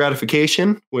instant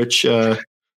gratification, which was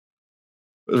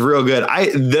real good.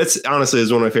 That's honestly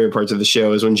is one of my favorite parts of the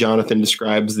show, is when Jonathan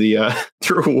describes the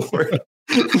reward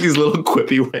these little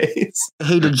quippy ways.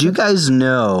 Hey, did you guys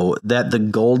know that the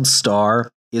gold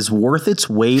star is worth its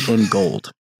weight in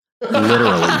gold?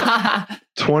 Literally.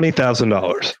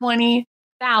 $20,000.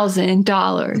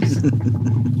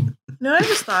 $20,000. No, I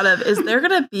just thought of, is there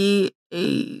going to be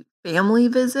a family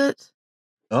visit?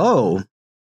 Oh. I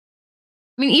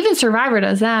mean, even Survivor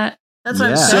does that. That's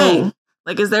what I'm saying.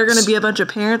 Like, is there going to be a bunch of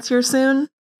parents here soon?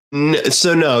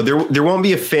 No, there won't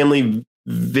be a family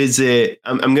visit.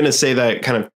 I'm going to say that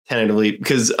kind of tentatively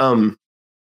because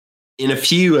in a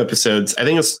few episodes, I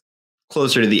think it's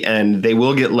closer to the end, they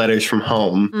will get letters from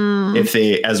home if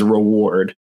they, as a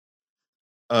reward.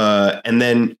 And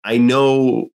then I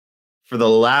know for the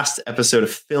last episode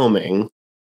of filming,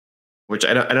 which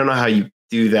I don't know how you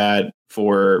do that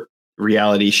for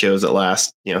reality shows that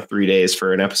last 3 days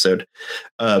for an episode,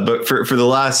 but for the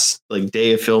last like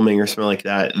day of filming or something like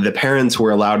that, the parents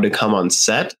were allowed to come on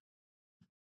set.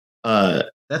 That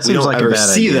seems we don't like ever a bad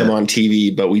see idea. them on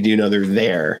TV, but we do know they're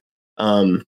there,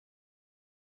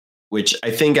 which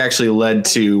I think actually led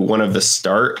to one of the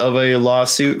start of a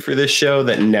lawsuit for this show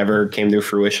that never came to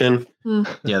fruition.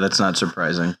 Yeah, that's not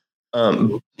surprising.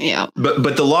 Yeah,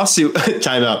 but the lawsuit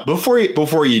time out before you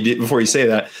say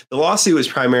that, the lawsuit was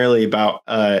primarily about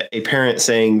a parent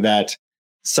saying that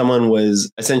someone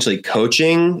was essentially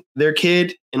coaching their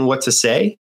kid in what to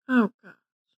say. Oh god.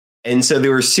 And so they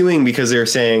were suing because they were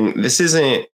saying this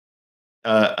isn't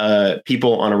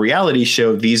people on a reality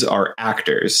show, these are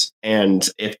actors, and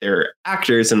if they're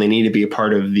actors, then they need to be a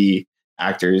part of the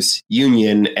actors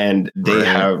union, and they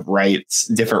have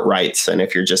different rights than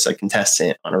if you're just a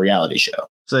contestant on a reality show.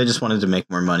 So they just wanted to make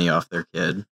more money off their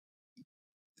kid.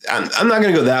 I'm not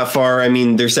going to go that far. I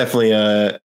mean, there's definitely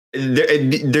a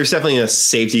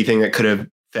safety thing that could have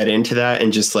fed into that,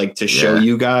 and just like to show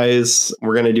you guys,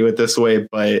 we're going to do it this way.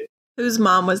 But whose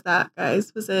mom was that,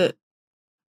 guys? Was it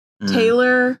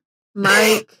Taylor,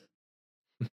 Mike?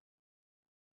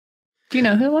 Do you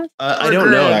know who it was? I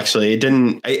don't know, actually. It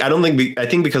didn't. I don't think. I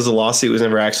think because the lawsuit was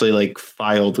never actually like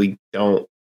filed, we don't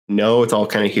know. It's all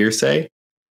kind of hearsay.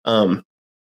 Yeah,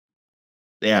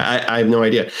 I have no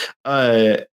idea.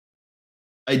 I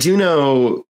do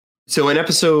know. So in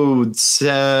episode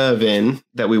 7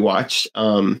 that we watched,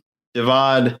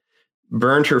 Devad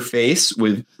burned her face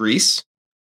with grease.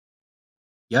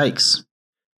 Yikes!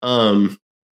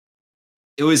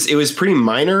 It was pretty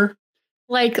minor.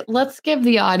 Like, let's give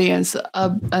the audience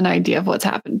an idea of what's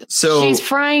happened. So she's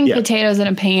frying potatoes in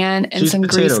a pan, and some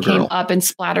grease came up and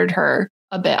splattered her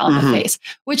a bit on the face,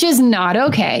 which is not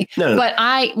okay. No. But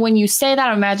when you say that,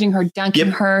 I'm imagining her dunking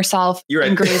herself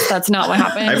in grease. That's not what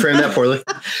happened. I framed that poorly.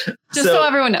 Just so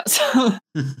everyone knows.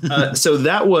 So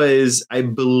that was, I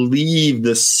believe,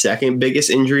 the second biggest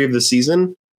injury of the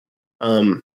season.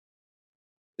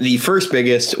 The first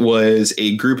biggest was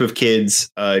a group of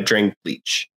kids drank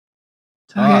bleach.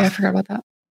 Okay, I forgot about that.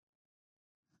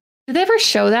 Did they ever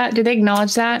show that? Did they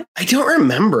acknowledge that? I don't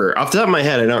remember. Off the top of my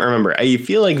head, I don't remember. I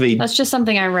feel like they... That's just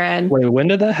something I read. Wait, when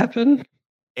did that happen?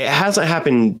 It hasn't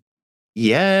happened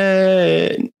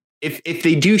yet. If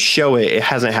they do show it, it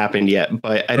hasn't happened yet.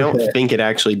 But I don't think it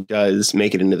actually does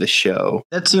make it into the show.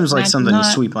 That seems like something to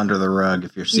sweep under the rug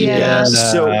if you're seeing it. Yeah.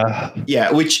 So,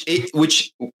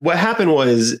 what happened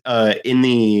was in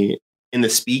the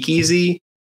speakeasy,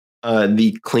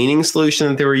 the cleaning solution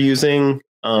that they were using...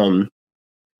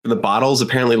 the bottles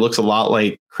apparently looks a lot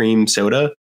like cream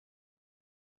soda,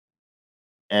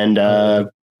 and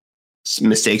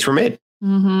mistakes were made.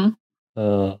 Mm-hmm.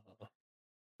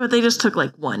 But they just took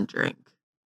like one drink.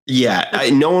 Yeah,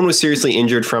 no one was seriously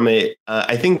injured from it.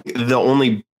 I think the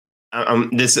only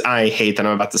I hate that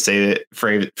I'm about to say it,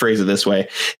 phrase it this way.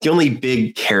 The only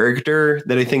big character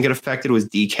that I think it affected was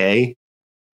DK.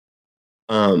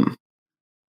 By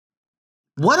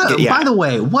the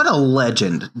way, what a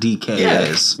legend DK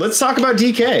is. Let's talk about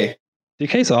DK.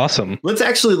 DK's awesome.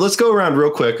 Let's go around real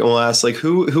quick and we'll ask like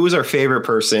who was our favorite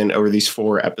person over these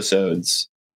 4 episodes.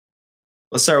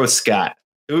 Let's start with Scott.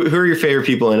 Who are your favorite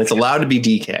people? And it's allowed to be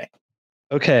DK.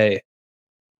 Okay.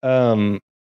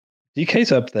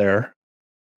 DK's up there.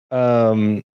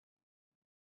 I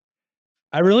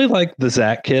really like the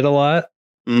Zach kid a lot.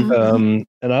 Mm-hmm.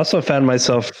 And I also found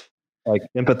myself like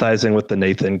empathizing with the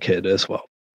Nathan kid as well.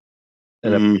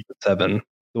 In episode 7,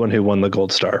 the one who won the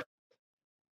gold star.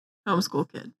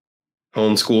 Homeschool kid.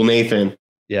 Homeschool Nathan.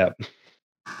 Yeah.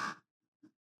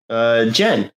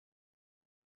 Jen.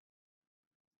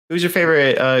 Who's your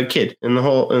favorite kid in the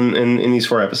whole in these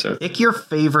 4 episodes? Pick your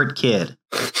favorite kid.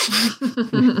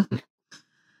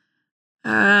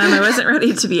 I wasn't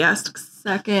ready to be asked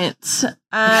second.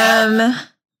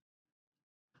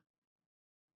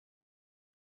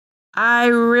 I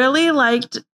really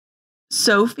liked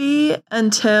Sophie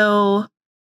until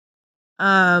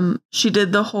she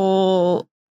did the whole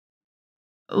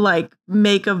like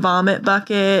make a vomit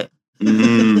bucket,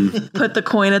 put the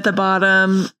coin at the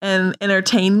bottom, and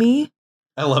entertain me.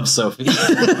 I love Sophie.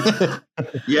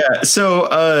 Yeah, so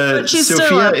but she's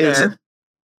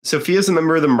Sophia's a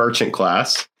member of the merchant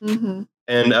class, and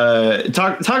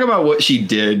talk about what she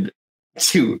did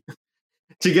to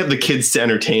get the kids to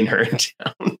entertain her in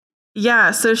town.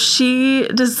 Yeah, so she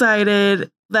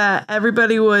decided that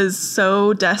everybody was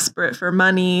so desperate for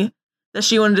money that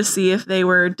she wanted to see if they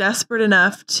were desperate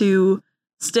enough to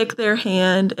stick their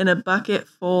hand in a bucket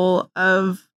full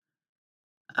of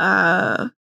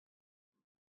it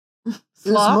was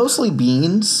mostly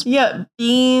beans. Yeah,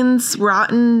 beans,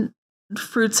 rotten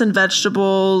fruits and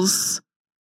vegetables,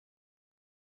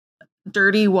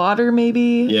 dirty water,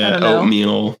 maybe. Yeah,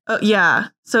 oatmeal. Yeah,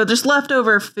 so just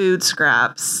leftover food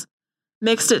scraps.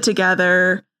 Mixed it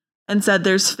together and said,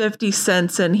 there's 50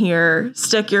 cents in here.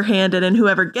 Stick your hand in, and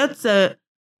whoever gets it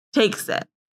takes it.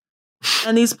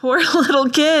 And these poor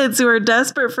little kids who are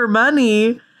desperate for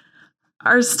money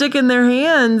are sticking their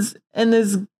hands in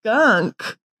this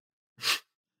gunk.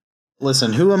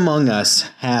 Listen, who among us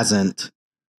hasn't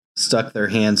stuck their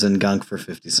hands in gunk for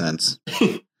 50 cents?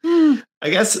 I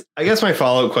guess my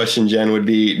follow-up question, Jen, would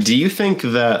be, do you think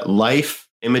that life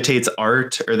imitates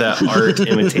art or that art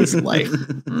imitates life?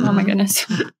 Oh my goodness.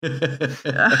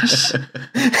 Gosh.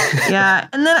 Yeah.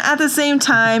 And then at the same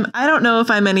time, I don't know if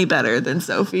I'm any better than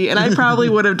Sophie, and I probably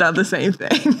would have done the same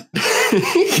thing.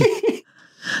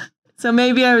 So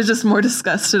maybe I was just more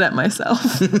disgusted at myself.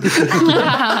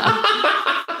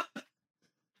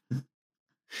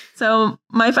 So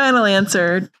my final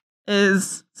answer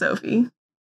is Sophie.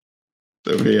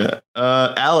 Sophia.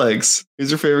 Alex, who's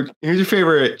your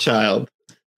favorite child?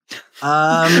 This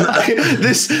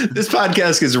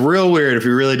podcast is real weird if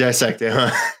you really dissect it,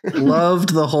 huh?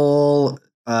 Loved the whole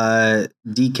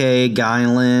DK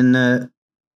Guylan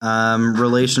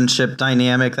relationship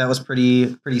dynamic. That was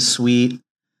pretty sweet.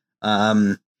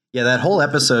 Yeah, that whole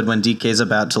episode when DK's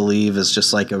about to leave is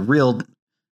just like a real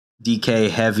DK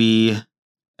heavy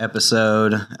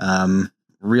episode.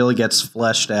 Really gets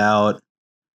fleshed out.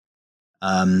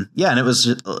 Yeah, and it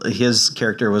was his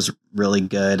character was really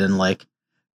good and like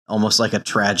almost like a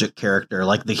tragic character,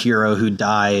 like the hero who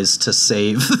dies to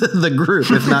save the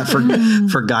group, if not for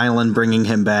Guylan bringing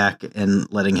him back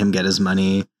and letting him get his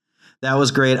money. That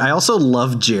was great. I also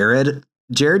love Jared.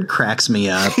 Jared cracks me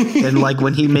up. And like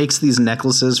when he makes these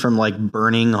necklaces from like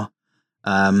burning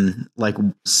like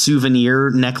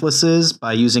souvenir necklaces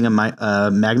by using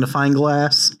a magnifying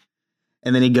glass.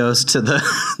 And then he goes to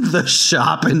the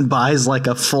shop and buys like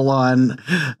a full on,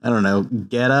 I don't know,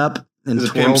 get up. And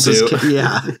twirls his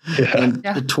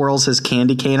and twirls his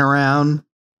candy cane around.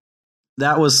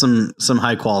 That was some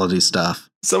high quality stuff.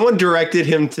 Someone directed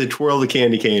him to twirl the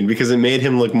candy cane because it made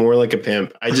him look more like a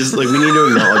pimp. I just like we need to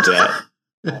acknowledge that.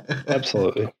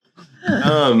 Absolutely.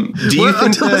 Do you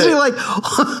think that he like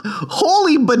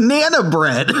holy banana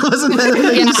bread? Wasn't that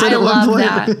what you said at one point?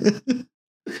 That.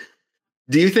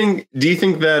 Do you think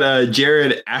that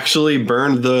Jared actually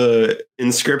burned the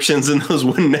inscriptions in those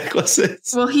wooden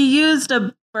necklaces? Well, he used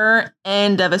a burnt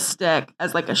end of a stick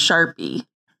as like a Sharpie.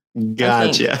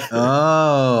 Gotcha.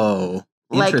 Oh,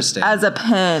 interesting. Like as a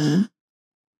pen.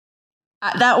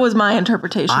 That was my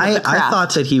interpretation. I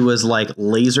thought that he was like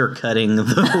laser cutting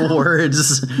the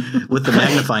words with the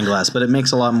magnifying glass, but it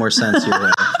makes a lot more sense your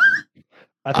way.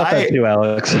 I thought that too,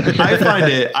 Alex.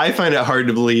 I find it hard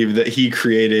to believe that he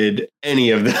created any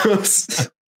of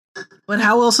those. But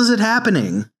how else is it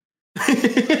happening?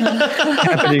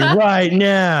 Happening right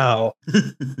now.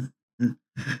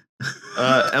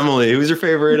 Emily, who's your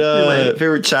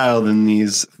favorite child in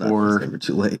these four? Never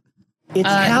too late. It's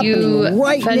happening right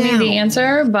now. You fed me the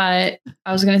answer, but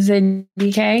I was going to say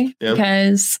DK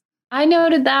because I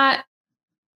noted that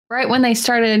right when they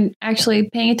started actually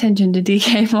paying attention to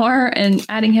DK more and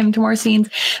adding him to more scenes.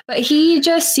 But he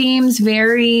just seems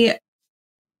very,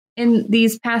 in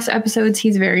these past episodes,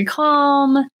 he's very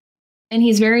calm and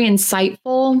he's very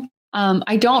insightful.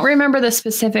 I don't remember the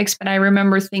specifics, but I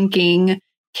remember thinking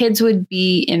kids would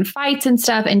be in fights and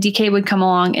stuff and DK would come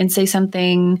along and say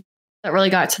something that really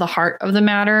got to the heart of the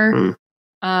matter.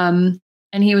 And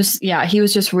he was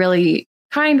just really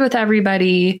kind with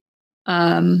everybody.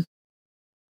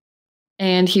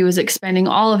 And he was expending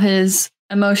all of his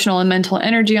emotional and mental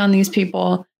energy on these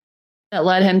people that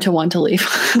led him to want to leave.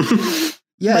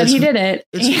 But he did it,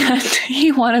 and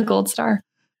he won a gold star.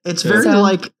 It's very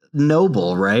like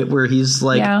noble, right? Where he's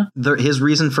like, his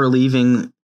reason for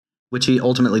leaving, which he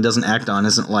ultimately doesn't act on,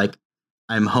 isn't like,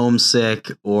 I'm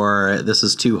homesick or this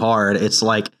is too hard. It's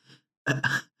like,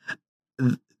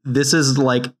 this is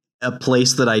like a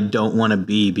place that I don't want to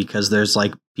be because there's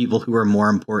like people who are more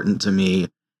important to me.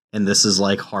 And this is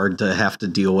like hard to have to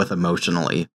deal with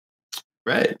emotionally.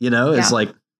 Right. You know, it's like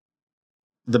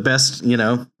the best,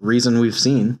 reason we've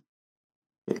seen.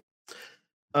 Yeah.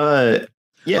 Oh,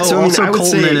 so also I would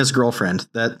Colton say and his girlfriend.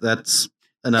 That's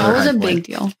another. That was a big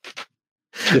deal.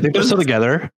 Do you think they're still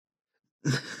together?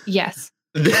 Yes.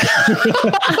 They're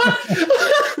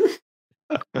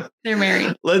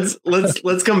married. Let's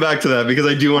come back to that because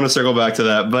I do want to circle back to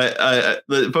that. But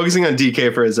focusing on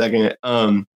DK for a second,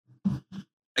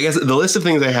 I guess the list of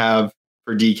things I have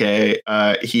for DK,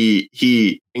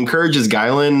 he encourages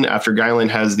Guylan after Guylan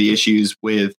has the issues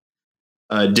with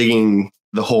digging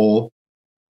the hole.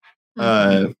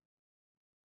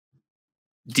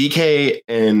 DK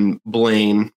and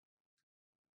Blaine,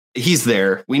 he's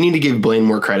there. We need to give Blaine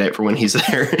more credit for when he's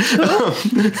there.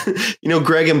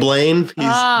 Greg and Blaine.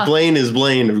 Blaine is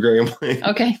Blaine of Greg and Blaine.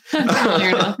 Okay.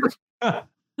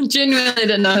 Genuinely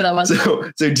didn't know who that was. So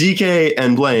DK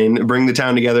and Blaine bring the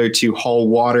town together to haul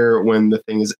water when the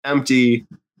thing is empty.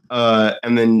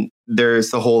 And then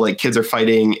there's the whole like kids are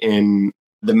fighting in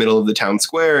the middle of the town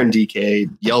square and DK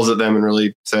yells at them and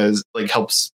really says like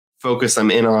helps focus them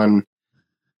in on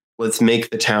let's make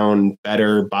the town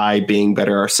better by being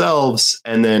better ourselves.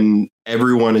 And then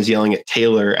everyone is yelling at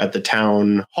Taylor at the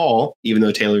town hall, even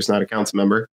though Taylor's not a council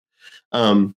member.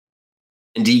 And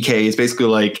DK is basically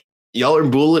like, y'all are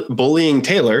bullying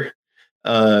Taylor.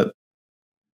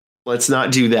 Let's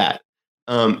not do that.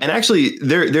 And actually,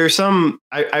 there's some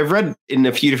I've read in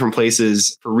a few different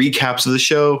places for recaps of the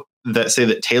show that say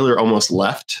that Taylor almost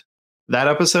left that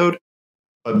episode,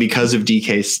 but because of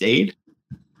DK stayed.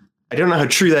 I don't know how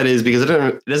true that is because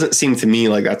it doesn't seem to me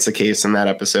like that's the case in that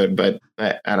episode, but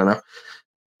I don't know.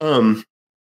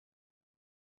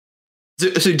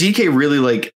 So DK really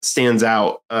like stands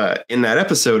out in that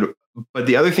episode. But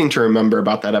the other thing to remember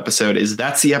about that episode is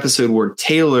that's the episode where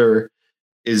Taylor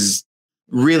is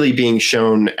really being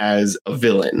shown as a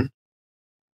villain.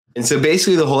 And so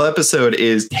basically the whole episode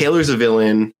is Taylor's a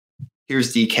villain.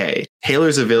 Here's DK.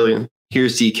 Taylor's a villain.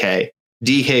 Here's DK.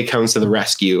 DK comes to the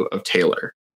rescue of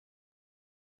Taylor.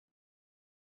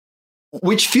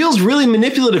 Which feels really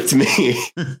manipulative to me.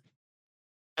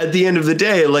 At the end of the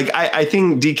day, like I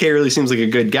think DK really seems like a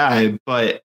good guy,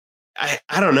 but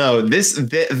I don't know.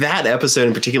 That episode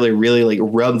in particular really like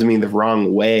rubbed me the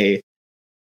wrong way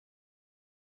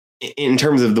in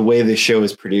terms of the way the show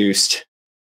is produced,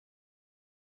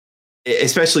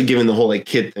 especially given the whole like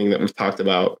kid thing that we've talked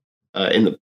about in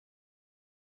the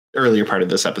earlier part of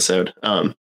this episode.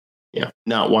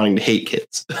 Not wanting to hate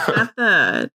kids. At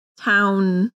the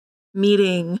town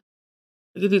meeting,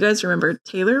 like if you guys remember,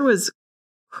 Taylor was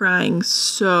crying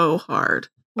so hard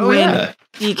when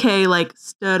DK like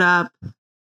stood up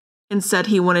and said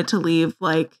he wanted to leave.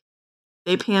 Like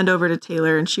they panned over to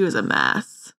Taylor and she was a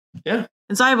mess. Yeah.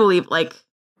 And so I believe like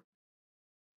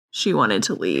she wanted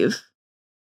to leave.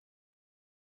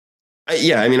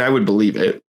 I mean, I would believe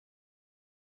it.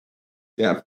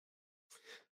 Yeah.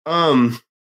 Okay,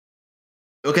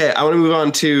 I want to move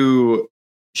on to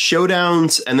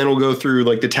showdowns, and then we'll go through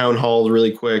like the town hall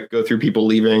really quick, go through people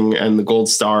leaving and the gold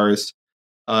stars,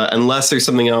 unless there's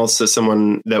something else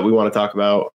that we want to talk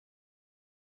about.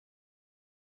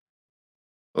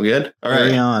 Well, good. All right.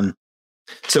 Carry on.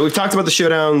 So we've talked about the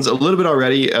showdowns a little bit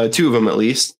already, two of them at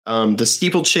least. The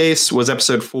steeplechase was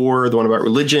episode 4, the one about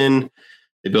religion.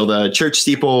 They build a church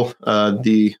steeple,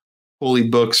 the holy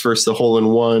books versus the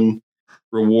hole-in-one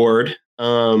reward.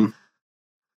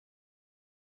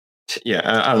 Yeah,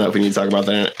 I don't know if we need to talk about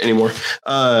that anymore. It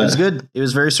was good. It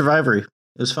was very Survivory. It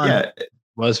was fun. Yeah, It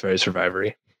was very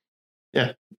Survivory.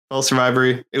 Yeah, well,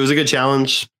 Survivory. It was a good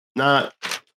challenge. Not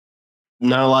a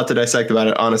lot to dissect about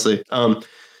it, honestly.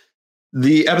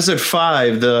 The episode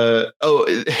 5,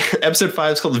 episode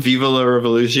 5 is called Viva la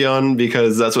Revolution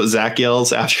because that's what Zach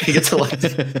yells after he gets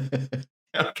elected.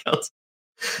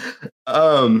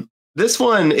 This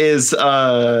one is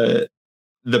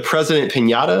the President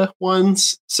Pinata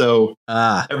ones. So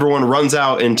everyone runs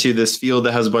out into this field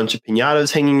that has a bunch of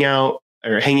pinatas hanging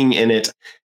in it,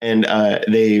 and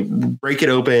they break it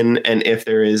open. And if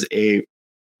there is a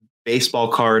baseball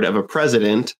card of a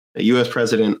president, a U.S.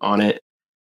 president on it,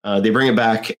 they bring it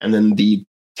back, and then the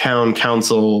town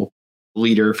council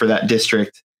leader for that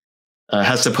district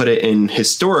has to put it in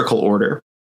historical order.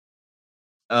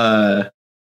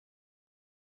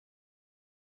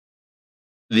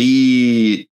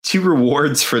 The 2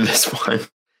 rewards for this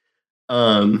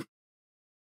one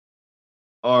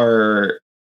are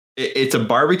it's a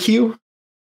barbecue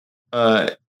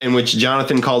in which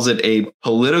Jonathan calls it a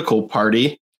political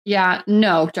party. Yeah,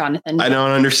 no, Jonathan. I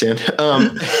don't understand.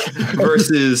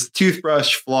 Versus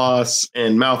toothbrush, floss,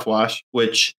 and mouthwash,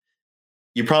 which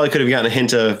you probably could have gotten a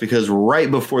hint of because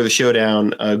right before the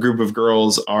showdown, a group of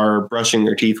girls are brushing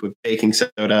their teeth with baking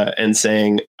soda and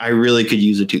saying, "I really could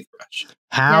use a toothbrush."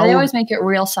 Yeah, they always make it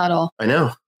real subtle. I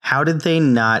know. How did they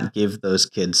not give those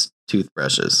kids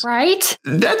toothbrushes? Right?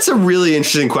 That's a really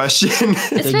interesting question.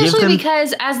 Especially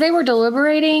because as they were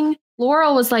deliberating,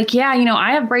 Laurel was like, yeah,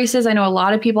 I have braces. I know a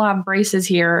lot of people have braces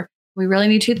here. We really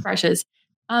need toothbrushes.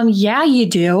 Yeah, you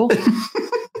do.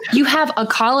 You have a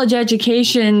college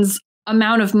education's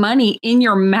amount of money in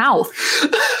your mouth.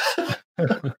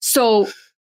 So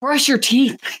brush your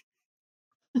teeth.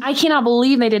 I cannot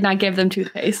believe they did not give them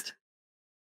toothpaste.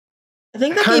 I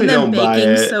think they gave them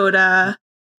baking soda.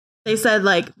 They said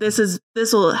like this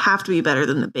will have to be better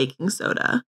than the baking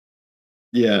soda.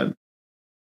 Yeah.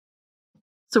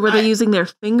 So were they using their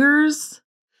fingers?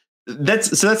 That's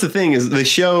the thing is the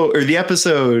show or the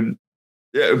episode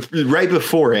right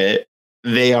before it,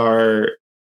 they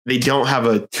don't have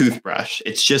a toothbrush.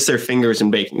 It's just their fingers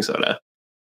and baking soda.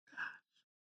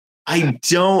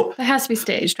 That has to be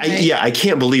staged. Right? I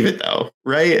can't believe it though.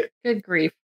 Right? Good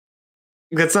grief.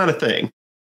 That's not a thing.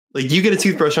 Like you get a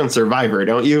toothbrush on Survivor,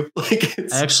 don't you? Like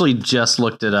I actually just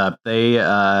looked it up. They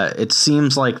it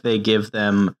seems like they give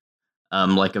them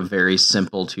like a very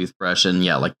simple toothbrush and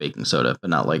like baking soda, but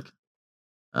not like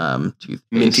toothpaste.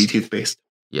 Minty toothpaste.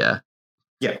 Yeah.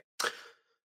 Yeah.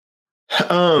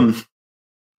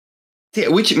 Yeah,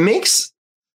 which makes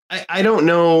I don't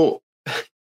know.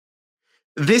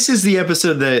 This is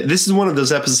one of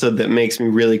those episodes that makes me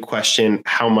really question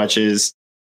how much is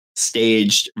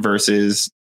staged versus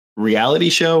reality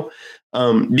show.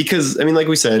 Because, I mean, like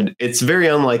we said, it's very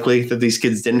unlikely that these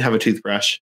kids didn't have a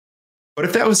toothbrush. But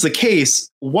if that was the case,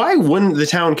 why wouldn't the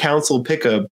town council pick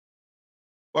a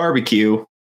barbecue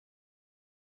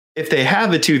if they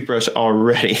have a toothbrush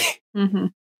already? Mm-hmm.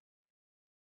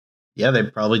 Yeah, they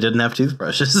probably didn't have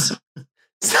toothbrushes.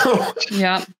 So,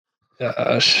 Yeah.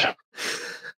 Gosh.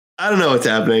 I don't know what's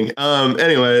happening.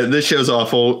 Anyway, this show's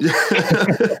awful.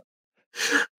 The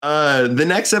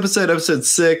next episode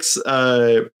 6,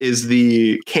 is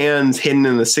the cans hidden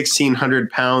in the 1,600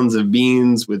 pounds of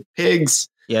beans with pigs.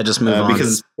 Yeah, just move on.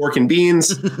 Because it's pork and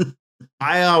beans.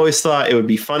 I always thought it would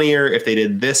be funnier if they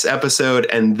did this episode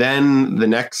and then the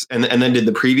next, and then did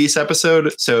the previous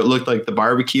episode. So it looked like the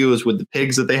barbecue was with the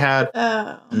pigs that they had.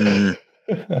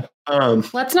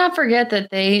 Let's not forget that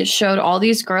they showed all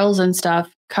these girls and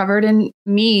stuff covered in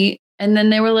meat, and then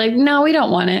they were like, no, we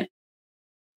don't want it.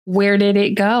 Where did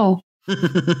it go?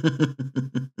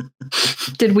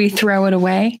 Did we throw it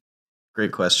away?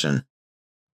 Great question.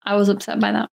 I was upset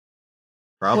by that.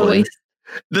 Probably.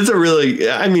 That's a really,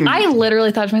 I mean, I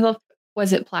literally thought to myself,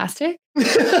 was it plastic?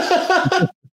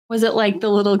 Was it like the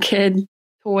little kid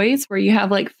toys where you have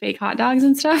like fake hot dogs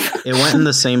and stuff? It went in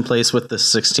the same place with the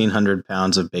 1,600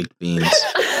 pounds of baked beans.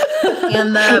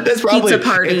 And the that's probably, pizza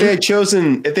party. if they had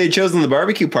chosen the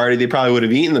barbecue party, they probably would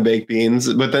have eaten the baked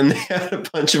beans, but then they had a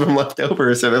bunch of them left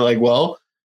over. So they're like, well,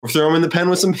 we'll throw them in the pen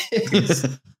with some pigs.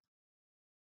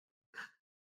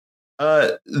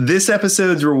 This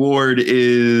episode's reward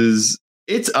is,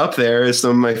 it's up there as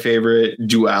some of my favorite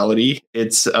duality.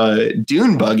 It's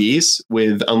dune buggies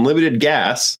with unlimited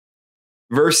gas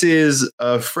versus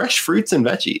fresh fruits and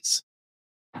veggies.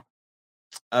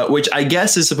 Which I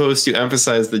guess is supposed to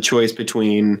emphasize the choice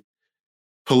between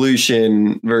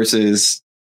pollution versus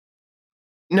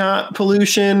not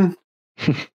pollution.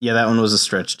 Yeah, that one was a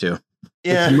stretch too.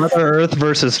 Yeah, It's Mother Earth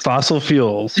versus fossil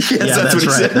fuels. Yes, Yeah, that's what he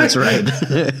right. said. That's right.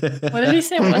 What did he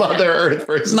say? Mother Earth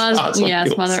versus fossil Yes,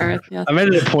 fuels. Mother Earth. Yes. I made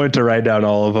it a point to write down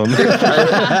all of them.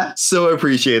 I so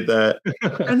appreciate that.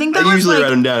 I think that I was usually like,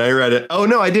 write them down. I read it. Oh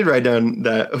no, I did write down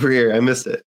that over here. I missed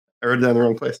it. I wrote it down in the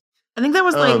wrong place. I think that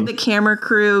was like the camera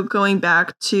crew going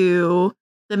back to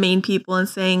the main people and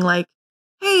saying like,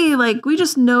 hey, like we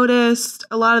just noticed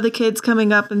a lot of the kids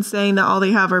coming up and saying that all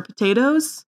they have are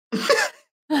potatoes.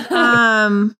 Do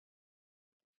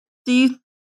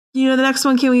you know, the next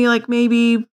one, can we like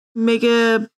maybe make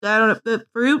I don't know, the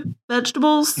fruit,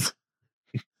 vegetables?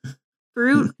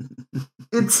 Fruit?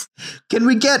 It's Can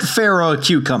we get Pharaoh a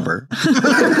cucumber?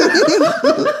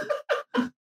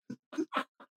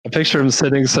 I picture him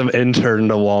sending some intern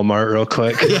to Walmart real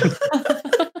quick.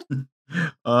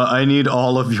 I need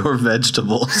all of your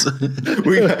vegetables.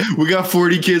 We got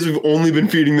 40 kids. We've only been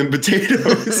feeding them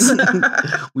potatoes.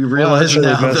 We realize really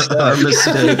now messed our up.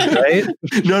 mistake. Right?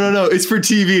 No. It's for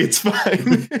TV. It's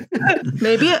fine.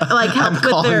 maybe like I'm help with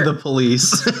calling the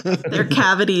police. their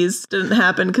cavities didn't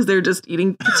happen because they're just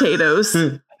eating potatoes.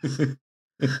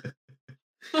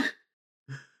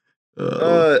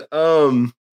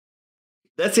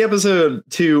 That's the episode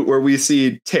 2 where we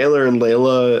see Taylor and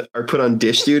Layla are put on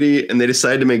dish duty and they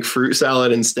decide to make fruit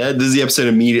salad instead. This is the episode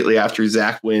immediately after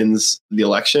Zach wins the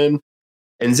election.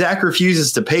 And Zach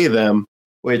refuses to pay them,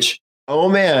 which, oh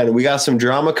man, we got some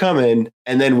drama coming.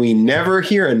 And then we never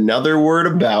hear another word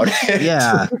about it.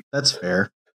 Yeah, that's fair.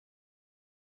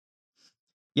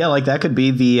 Yeah, like that could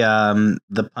be the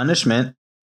punishment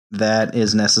that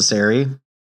is necessary.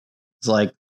 It's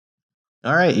like,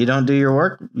 all right, you don't do your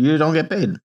work, you don't get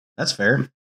paid. That's fair.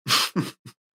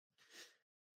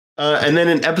 And then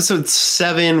in episode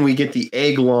 7, we get the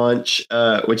egg launch,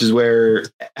 which is where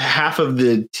half of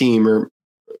the team, or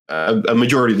a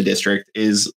majority of the district,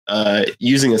 is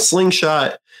using a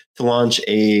slingshot to launch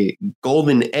a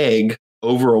golden egg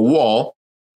over a wall.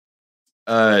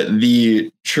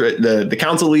 The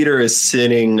council leader is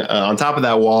sitting on top of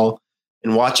that wall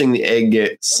and watching the egg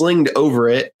get slinged over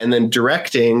it, and then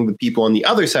directing the people on the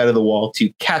other side of the wall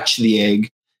to catch the egg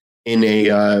in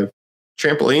a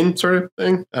trampoline sort of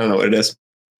thing. I don't know what it is.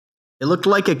 It looked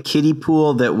like a kiddie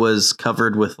pool that was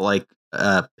covered with like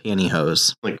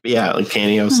pantyhose. Like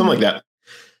pantyhose, something like that.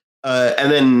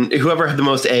 And then whoever had the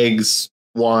most eggs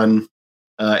won.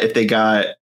 If they got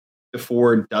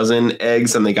 4 dozen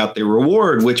eggs, and they got their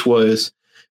reward, which was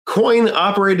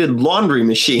coin-operated laundry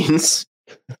machines,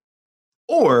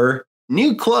 or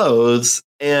new clothes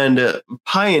and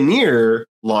Pioneer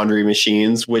laundry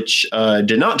machines, which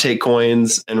did not take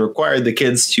coins and required the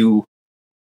kids to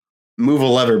move a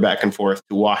lever back and forth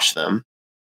to wash them.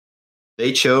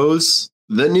 They chose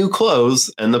the new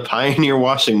clothes and the Pioneer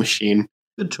washing machine.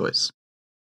 Good choice.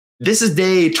 this is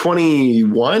day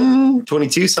 21,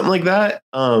 22, something like that.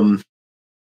 So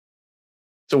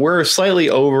we're slightly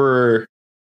over.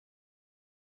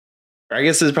 I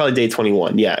guess this is probably day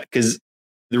 21. Yeah, because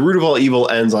the root of all evil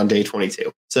ends on day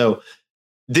 22. So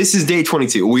this is day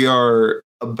 22. We are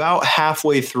about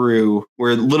halfway through.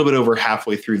 We're a little bit over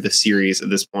halfway through the series at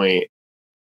this point.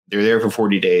 They're there for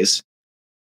 40 days.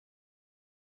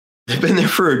 They've been there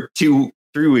for 3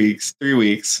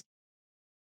 weeks.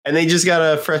 And they just got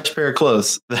a fresh pair of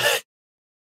clothes.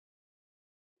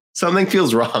 Something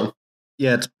feels wrong.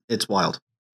 Yeah, it's wild.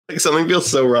 Like something feels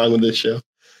so wrong with this show.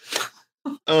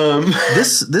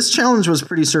 This challenge was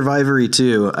pretty Survivory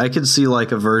too. I could see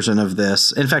like a version of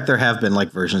this. In fact, there have been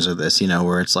like versions of this,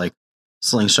 where it's like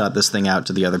slingshot this thing out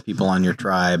to the other people on your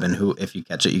tribe, and who, if you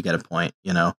catch it, you get a point.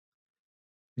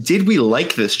 Did we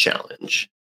like this challenge?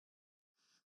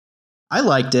 I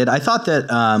liked it. I thought that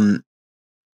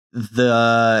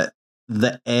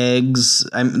the eggs.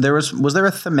 Was there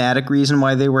a thematic reason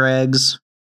why they were eggs,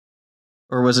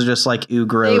 or was it just like ooh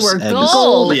gross? They were eggs?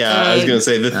 gold. Yeah, I was gonna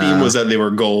say the theme was that they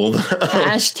were gold.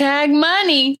 Hashtag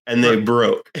money. And they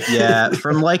broke. Yeah,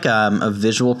 from like a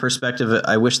visual perspective,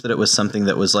 I wish that it was something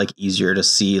that was like easier to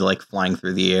see, like flying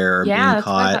through the air or being That's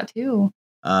what I caught. thought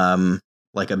too.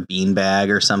 Like a beanbag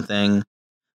or something.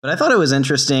 But I thought it was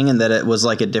interesting in that it was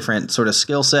like a different sort of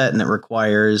skill set, and it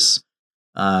requires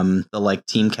the like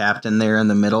team captain there in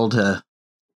the middle to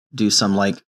do some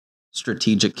like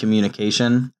strategic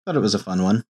communication. I thought it was a fun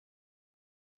one.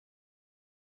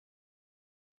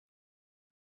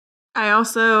 I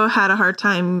also had a hard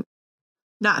time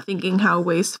not thinking how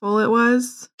wasteful it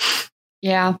was.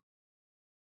 Yeah.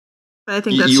 But I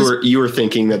think that's you were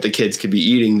thinking that the kids could be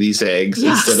eating these eggs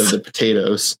Yes. instead of the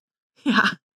potatoes. Yeah.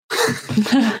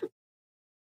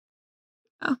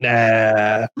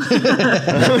 Nah.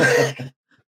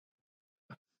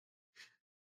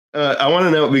 I want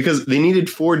to know, because they needed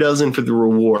 4 dozen for the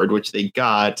reward, which they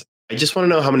got. I just want to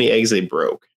know how many eggs they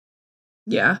broke.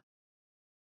 Yeah.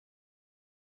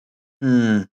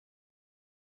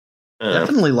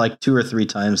 Definitely like 2 or 3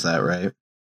 times that, right?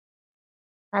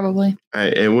 Probably.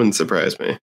 It wouldn't surprise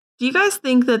me. Do you guys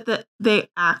think that they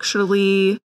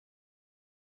actually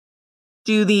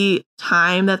do the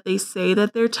time that they say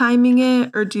that they're timing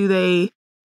it, or do they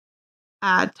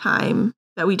add time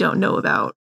that we don't know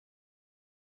about?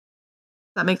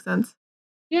 Does that make sense?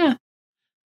 Yeah.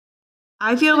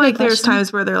 I feel Good like there's question.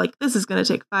 times where they're like, this is going to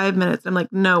take 5 minutes. I'm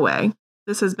like, no way.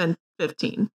 This has been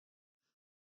 15.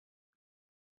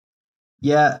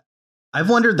 Yeah, I've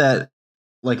wondered that,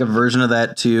 like a version of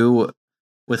that too,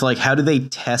 with like how do they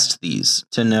test these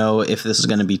to know if this is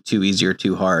going to be too easy or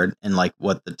too hard, and like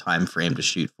what the time frame to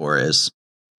shoot for is.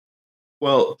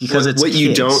 Well, Because it's what you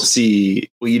kids. don't see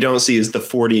is the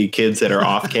 40 kids that are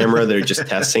off camera that are just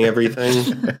testing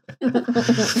everything.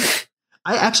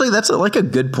 I actually, that's like a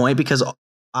good point, because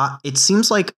it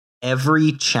seems like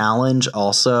every challenge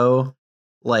also,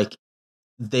 like,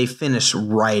 they finish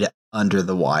right under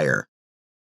the wire.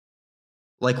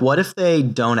 Like, what if they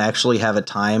don't actually have a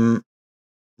time?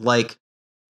 Like,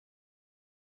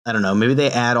 I don't know, maybe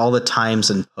they add all the times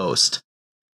in post.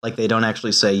 Like, they don't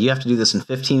actually say, you have to do this in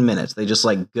 15 minutes. They just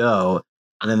like go,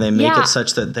 and then they make Yeah. it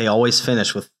such that they always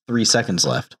finish with 3 seconds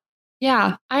left.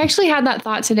 Yeah. I actually had that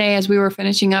thought today as we were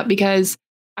finishing up, because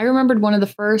I remembered one of the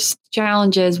first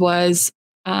challenges was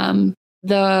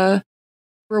the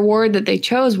reward that they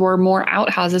chose were more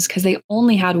outhouses, because they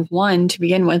only had one to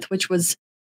begin with, which was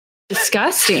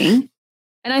disgusting.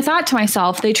 And I thought to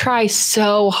myself, they try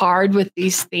so hard with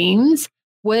these themes.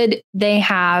 Would they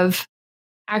have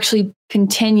actually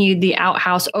continued the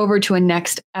outhouse over to a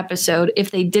next episode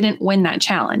if they didn't win that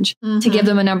challenge, to give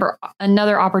them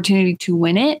another opportunity to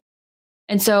win it?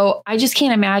 And so I just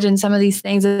can't imagine some of these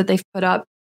things that they've put up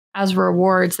as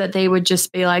rewards that they would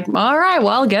just be like, all right,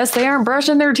 well, guess they aren't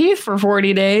brushing their teeth for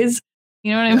 40 days.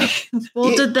 You know what I mean?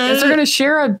 Well, did they? Guess they're going to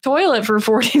share a toilet for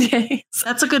 40 days.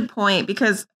 That's a good point,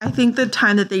 because I think the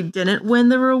time that they didn't win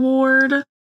the reward,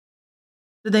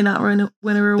 did they not win a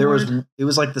reward? It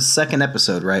was like the second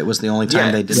episode, right? It was the only time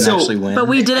Yeah, they didn't so- actually win. But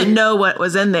we didn't know what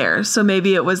was in there, so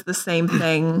maybe it was the same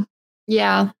thing.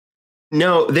 Yeah.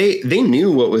 No, they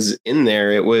knew what was in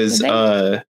there. It was Did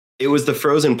they? it was the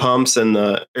frozen pumps and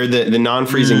the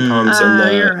non-freezing pumps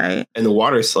You're right. and the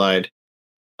water slide.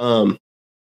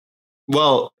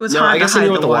 Well, It was no, hard I to guess they hide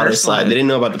knew about the the water water slide. slide. They didn't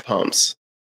know about the pumps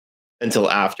until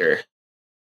after.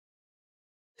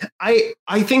 I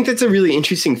think that's a really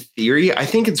interesting theory. I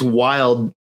think it's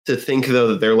wild to think, though,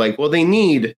 that they're like, well, we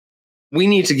need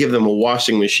to give them a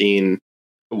washing machine,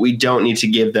 but we don't need to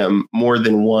give them more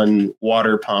than one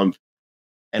water pump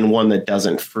and one that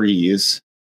doesn't freeze.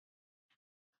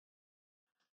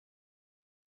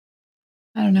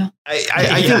 I don't know.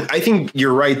 I think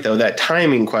you're right though. That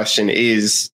timing question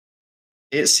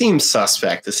it seems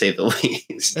suspect to say the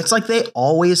least. It's like they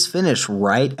always finish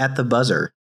right at the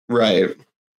buzzer. Right.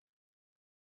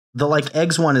 The like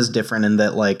eggs one is different in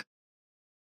that like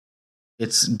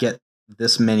it's get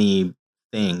this many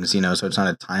things, you know, so it's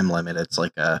not a time limit. It's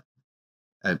like a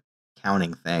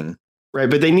counting thing. Right,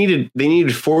 but they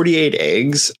needed 48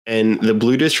 eggs, and the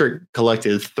Blue District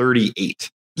collected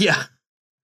 38. Yeah.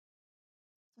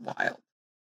 Wild.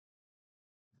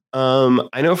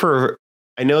 I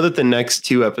know that the next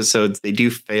 2 episodes they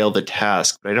do fail the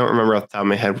task, but I don't remember off the top of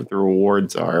my head what the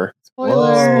rewards are.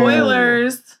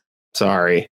 Spoilers.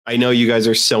 Sorry. I know you guys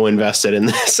are so invested in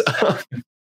this.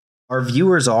 Our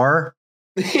viewers are.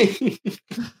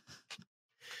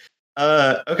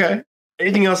 Okay.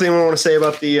 Anything else anyone want to say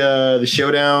about the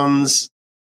showdowns?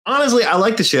 Honestly, I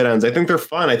like the showdowns. I think they're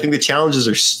fun. I think the challenges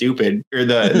are stupid, or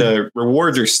the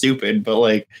rewards are stupid, but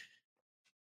like,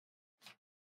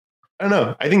 I don't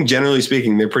know. I think generally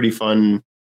speaking, they're pretty fun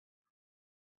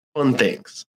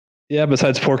things. Yeah,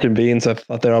 besides pork and beans, I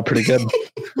thought they're all pretty good.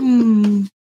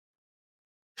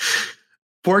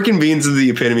 Pork and beans is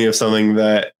the epitome of something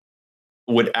that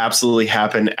would absolutely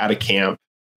happen at a camp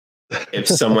if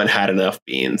someone had enough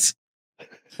beans.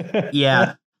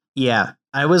 Yeah.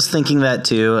 I was thinking that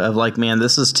too, of like, man,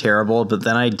 this is terrible. But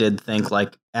then I did think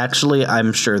like, actually,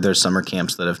 I'm sure there's summer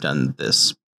camps that have done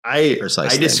this. I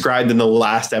described in the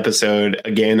last episode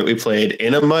a game that we played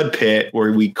in a mud pit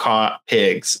where we caught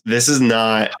pigs. This is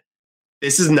not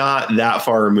that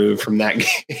far removed from that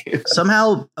game.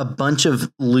 Somehow a bunch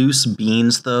of loose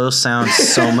beans, though, sounds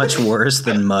so much worse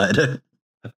than mud.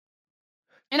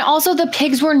 And also the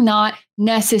pigs were not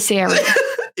necessary.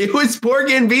 It was pork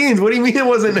and beans. What do you mean it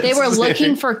wasn't necessary? They were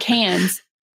looking for cans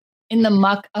in the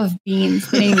muck of beans.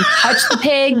 They didn't even touch the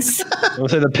pigs. I would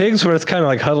say the pigs were kind of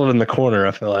like huddled in the corner,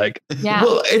 I feel like. Yeah.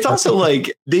 Well, it's also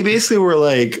like they basically were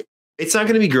like, it's not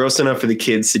going to be gross enough for the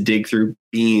kids to dig through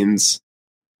beans.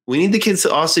 We need the kids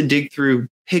to also dig through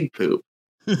pig poop.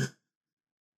 I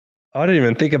didn't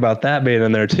even think about that being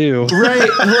in there too. Right.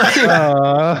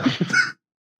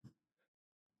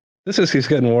 This just keeps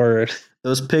getting worse.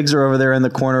 Those pigs are over there in the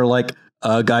corner like,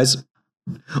 guys,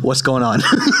 what's going on?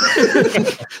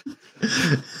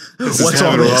 What's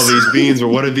all these beans, or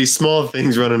what are these small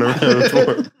things running around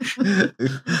for?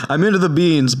 I'm into the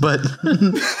beans, but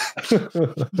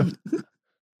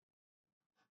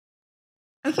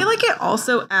I feel like it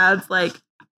also adds like,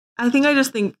 I don't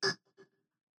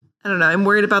know, I'm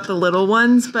worried about the little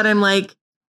ones, but I'm like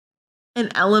an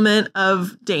element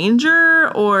of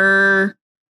danger or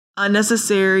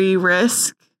unnecessary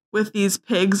risk with these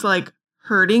pigs like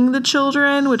hurting the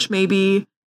children, which maybe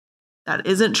that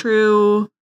isn't true.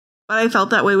 But I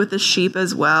felt that way with the sheep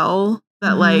as well.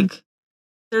 That like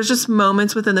there's just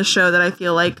moments within the show that I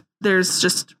feel like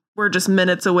we're just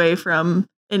minutes away from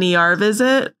an ER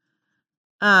visit.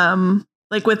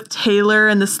 Like with Taylor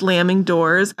and the slamming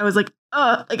doors, I was like,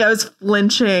 oh, like I was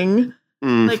flinching.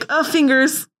 Like, oh,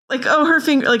 fingers, like, oh, her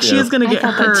finger, like she is gonna get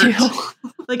hurt.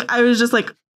 Like I was just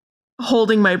like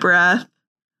holding my breath,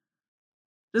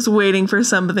 just waiting for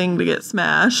something to get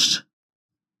smashed.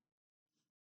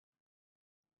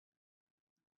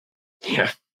 Yeah.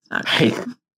 Okay.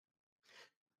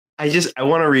 I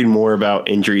want to read more about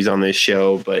injuries on this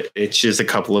show, but it's just a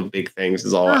couple of big things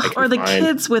is all I can Or the find.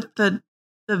 kids with the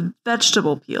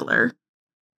vegetable peeler.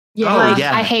 Yeah, Oh,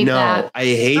 yeah. I hate that. I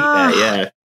hate that. Yeah.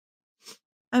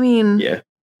 I mean, Yeah.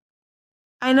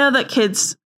 I know that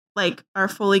kids like are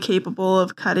fully capable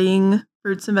of cutting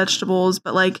fruits and vegetables,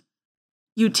 but like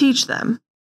you teach them.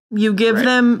 You give Right.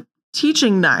 them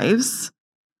teaching knives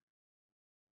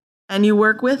and you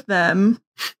work with them.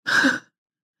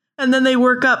 And then they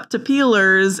work up to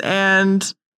peelers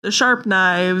and the sharp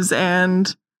knives,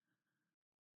 and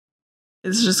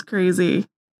it's just crazy.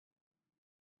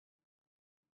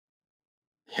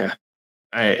 Yeah.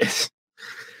 I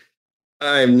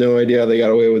have no idea how they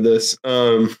got away with this.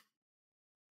 I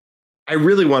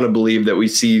really want to believe that we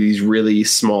see these really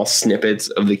small snippets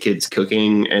of the kids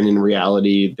cooking, and in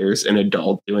reality, there's an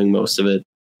adult doing most of it.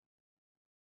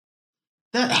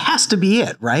 that has to be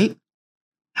it, right?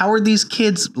 How are these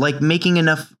kids like making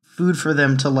enough food for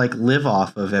them to like live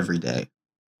off of every day?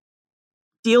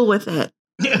 Deal with it.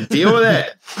 Deal with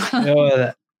it.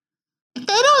 If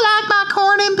they don't like my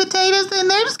corn and potatoes, then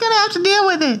they're just gonna have to deal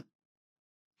with it.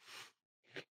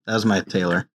 That was my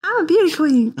Taylor. I'm a beauty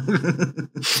queen.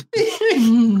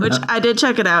 Which I did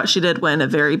check it out. She did win a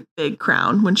very big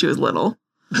crown when she was little.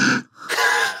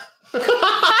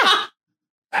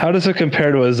 How does it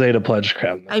compare to a Zeta Pledge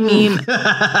crown? I mean,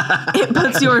 it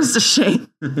puts yours to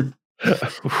shame.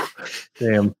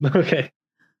 Damn. Okay.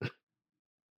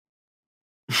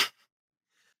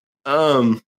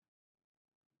 All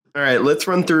right, let's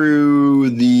run through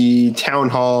the town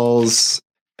halls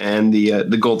and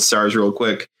the gold stars real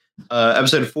quick.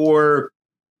 Episode 4,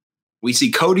 we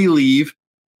see Cody leave.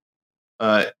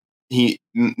 He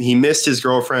missed his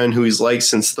girlfriend, who he's liked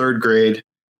since 3rd grade.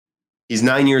 He's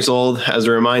 9 years old. As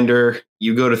a reminder,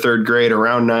 you go to 3rd grade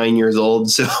around 9 years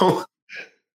old, so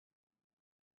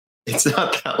it's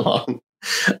not that long.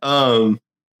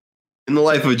 In the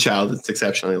life of a child, it's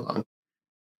exceptionally long.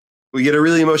 We get a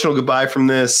really emotional goodbye from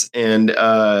this, and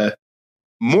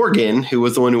Morgan, who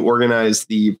was the one who organized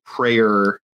the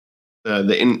prayer,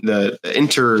 the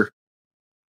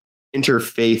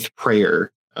interfaith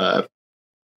prayer,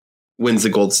 wins the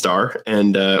gold star,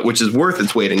 and which is worth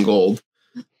its weight in gold.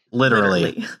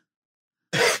 Literally.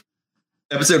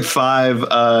 Episode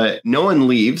 5, no one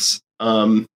leaves.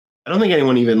 I don't think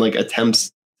anyone even like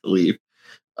attempts to leave.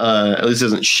 At least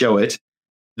doesn't show it.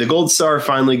 The gold star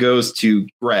finally goes to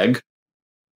Greg,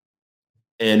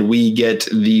 and we get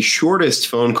the shortest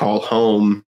phone call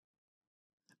home.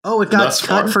 Oh, it got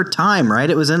cut for time, right?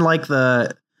 It was in like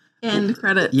the end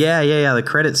credit. Yeah, the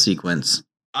credit sequence.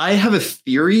 I have a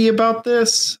theory about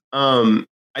this. I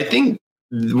think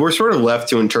we're sort of left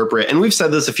to interpret, and we've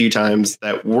said this a few times,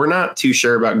 that we're not too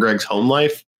sure about Greg's home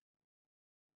life.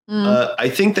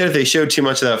 I think that if they showed too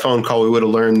much of that phone call, we would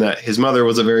have learned that his mother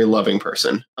was a very loving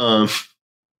person.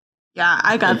 Yeah,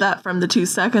 I got that from the 2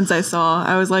 seconds I saw.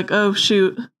 I was like, oh,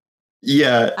 shoot.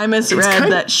 Yeah. I misread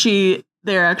that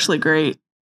they're actually great.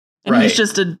 And he's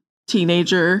just a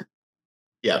teenager.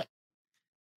 Yeah.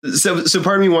 So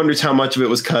part of me wonders how much of it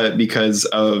was cut because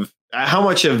of how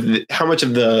much of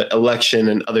the election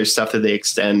and other stuff that they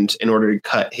extend in order to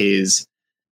cut his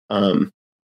phone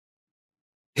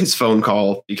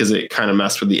call, because it kind of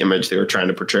messed with the image they were trying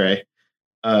to portray,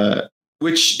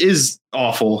 which is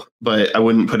awful, but I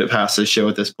wouldn't put it past this show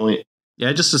at this point. Yeah,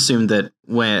 I just assumed that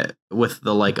with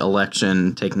the like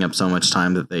election taking up so much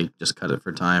time that they just cut it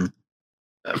for time.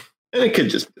 And it could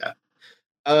just be that.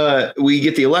 We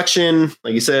get the election.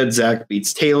 Like you said, Zach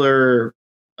beats Taylor.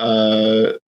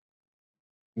 Guylan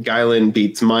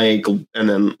beats Mike, and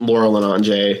then Laurel and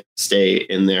Anjay stay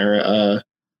in their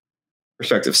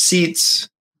respective seats.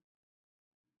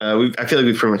 I feel like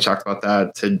we've pretty much talked about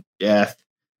that to death.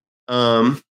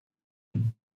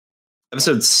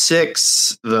 Episode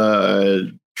 6,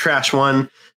 the trash one,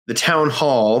 the town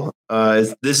hall.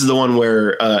 This is the one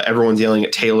where everyone's yelling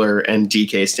at Taylor and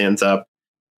DK stands up.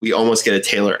 We almost get a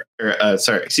DK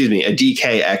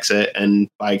exit, and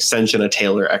by extension, a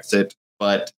Taylor exit.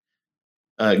 But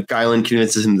Guylan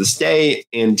convinces him to stay,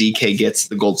 and DK gets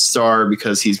the gold star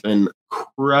because he's been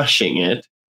crushing it.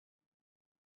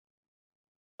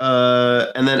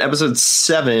 And then episode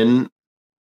 7,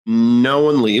 no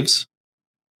one leaves.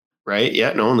 Right?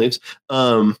 Yeah, no one leaves.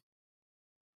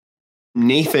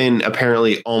 Nathan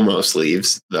apparently almost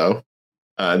leaves, though.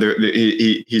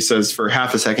 He says for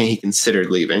half a second he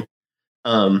considered leaving.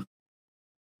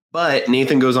 But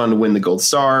Nathan goes on to win the gold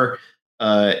star.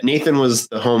 Nathan was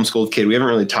the homeschooled kid. We haven't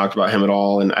really talked about him at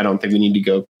all, and I don't think we need to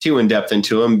go too in depth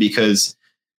into him because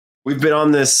we've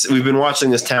been watching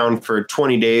this town for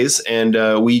 20 days,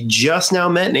 and we just now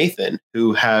met Nathan,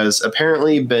 who has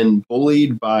apparently been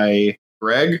bullied by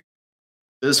Greg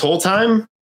this whole time,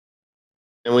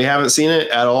 and we haven't seen it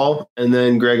at all. And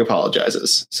then Greg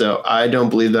apologizes. So I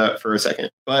don't believe that for a second,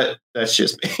 but that's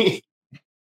just me.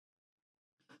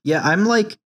 Yeah, I'm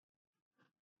like,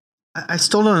 I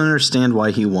still don't understand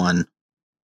why he won.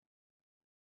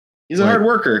 He's a hard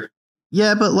worker.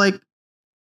 Yeah, but like,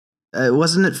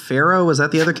 wasn't it Pharaoh? Was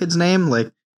that the other kid's name?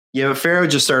 Like, yeah, but Pharaoh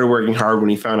just started working hard when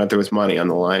he found out there was money on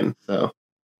the line. So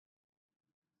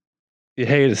you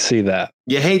hate to see that.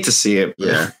 You hate to see it.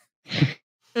 Yeah.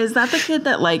 Is that the kid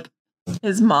that like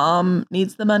his mom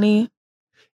needs the money?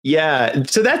 Yeah.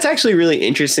 So that's actually a really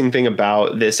interesting thing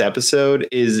about this episode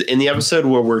is in the episode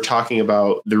where we're talking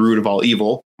about the root of all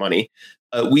evil, money,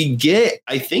 we get,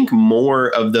 I think, more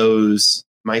of those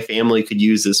my family could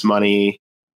use this money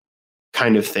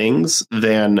kind of things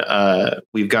than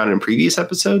we've gotten in previous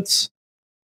episodes.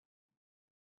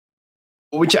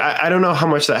 Which I don't know how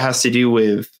much that has to do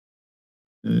with,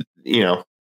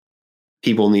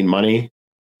 people need money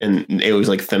and it was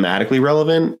like thematically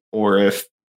relevant, or if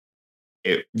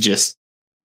it just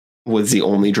was the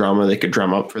only drama they could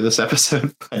drum up for this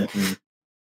episode.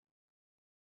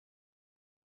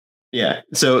 Yeah.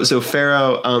 So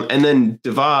Pharaoh, and then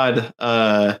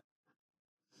Devad,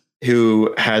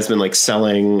 who has been like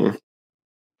selling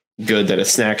goods at a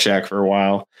snack shack for a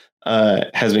while,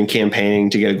 has been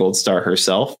campaigning to get a gold star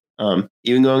herself.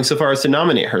 even going so far as to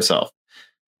nominate herself.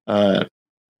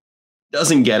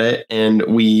 Doesn't get it, and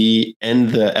we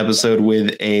end the episode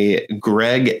with a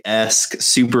Greg-esque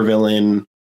supervillain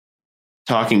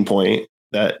talking point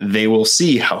that they will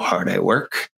see how hard I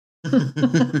work.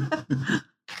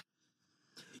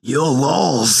 You'll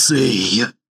all see.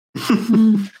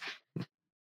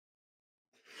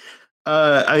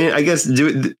 I guess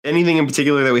anything in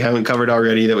particular that we haven't covered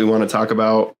already that we want to talk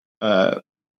about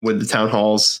with the town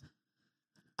halls?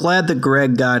 Glad that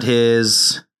Greg got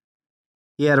his.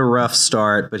 He had a rough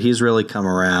start, but he's really come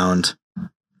around.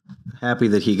 Happy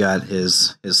that he got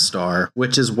his star,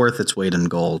 which is worth its weight in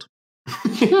gold.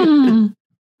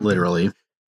 Literally.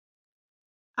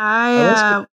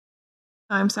 I'm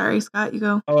sorry, Scott, you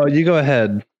go. Oh, you go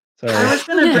ahead. Sorry. I was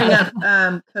going to bring up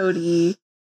Cody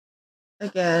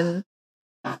again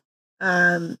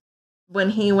when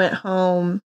he went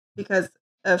home because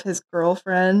of his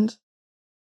girlfriend.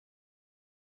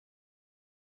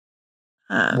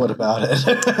 What about it?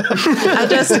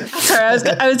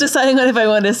 I was deciding if I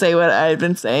wanted to say what I had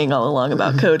been saying all along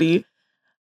about Cody.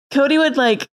 Cody would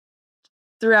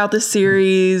throughout the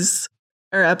series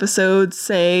or episodes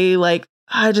say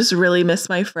I just really miss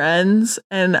my friends,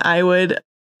 and I would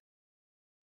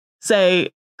say,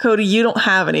 Cody, you don't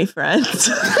have any friends.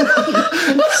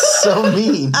 So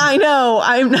mean. I know.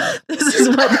 I'm not. This is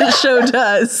what the show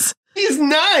does. He's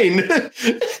 9.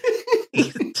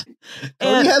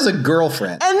 Cody has a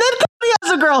girlfriend. And then Cody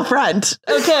has a girlfriend.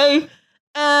 Okay.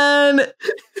 And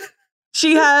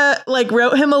she had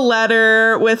wrote him a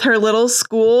letter with her little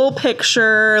school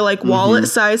picture, wallet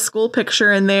size school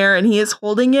picture in there. And he is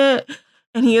holding it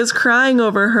and he is crying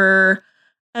over her.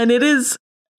 And it is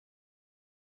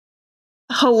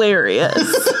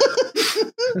hilarious.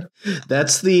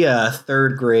 That's the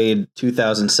third grade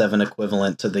 2007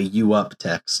 equivalent to the "you up"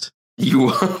 text. You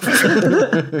up.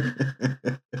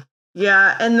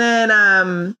 Yeah, and then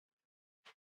I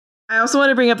also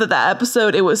want to bring up that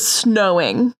episode, it was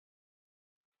snowing.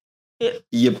 It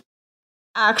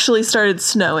actually started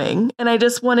snowing, and I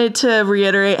just wanted to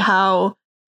reiterate how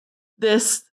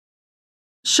this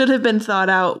should have been thought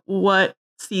out, what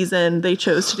season they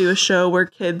chose to do a show where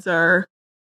kids are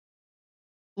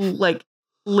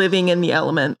living in the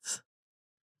elements.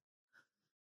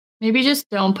 Maybe just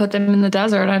don't put them in the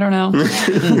desert. I don't know.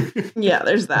 Yeah,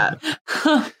 there's that.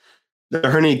 There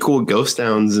aren't any cool ghost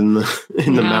towns in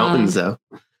the mountains though.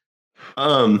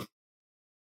 I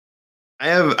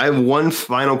have one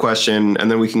final question, and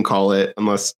then we can call it,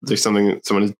 unless there's something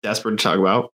someone is desperate to talk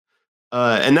about.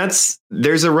 And that's,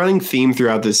 there's a running theme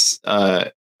throughout this.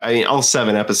 All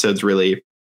 7 episodes really,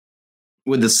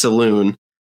 with the saloon,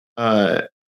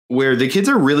 where the kids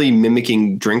are really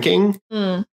mimicking drinking,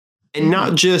 and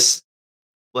not just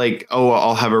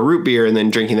I'll have a root beer and then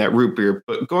drinking that root beer,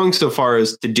 but going so far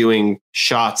as to doing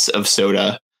shots of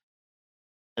soda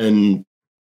and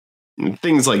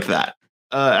things like that.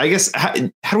 I guess, how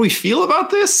do we feel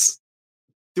about this?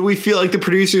 Do we feel like the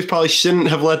producers probably shouldn't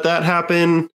have let that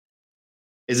happen?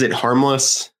 Is it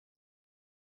harmless?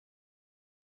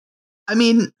 I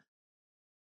mean,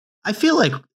 I feel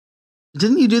like,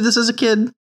 didn't you do this as a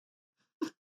kid?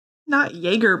 Not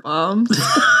Jaeger bombs.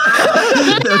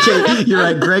 Okay, you're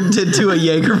right. Greg did do a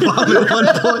Jaeger bomb at one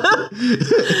point.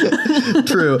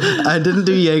 True. I didn't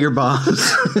do Jaeger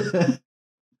bombs.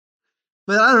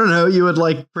 But I don't know. You would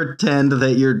pretend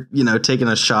that you're, taking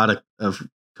a shot of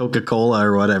Coca-Cola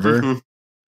or whatever. Mm-hmm.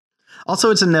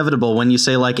 Also, it's inevitable when you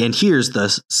say and here's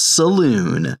the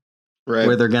saloon, right?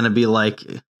 Where they're going to be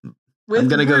I'm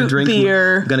gonna go drink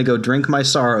beer. I'm gonna go drink my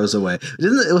sorrows away.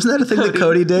 Wasn't that a thing that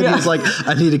Cody did? Yeah. He was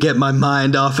I need to get my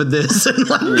mind off of this, and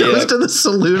goes to the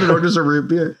saloon and orders a root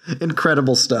beer.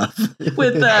 Incredible stuff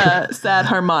with the sad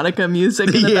harmonica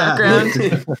music in the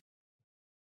background.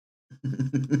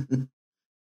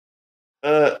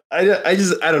 I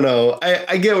don't know.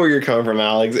 I get where you're coming from,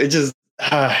 Alex. It just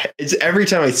it's every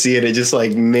time I see it, it just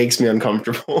makes me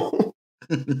uncomfortable.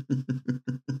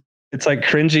 It's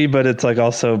cringy, but it's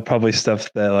also probably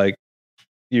stuff that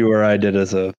you or I did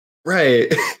as a right.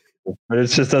 But it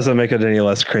just doesn't make it any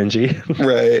less cringy,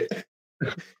 right?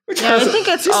 Yeah, I think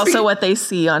it's also what they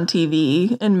see on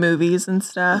TV and movies and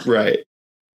stuff, right?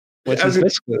 Which is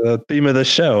basically the theme of the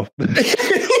show.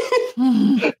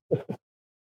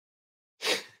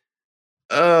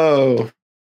 Oh,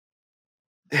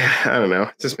 I don't know.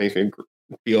 It just makes me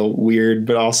feel weird,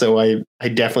 but also I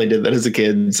definitely did that as a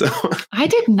kid. So I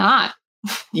did not.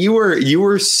 You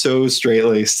were so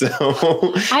straight-laced. So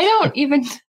I don't even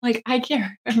I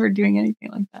can't remember doing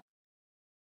anything like that.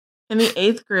 In the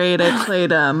 8th grade, I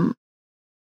played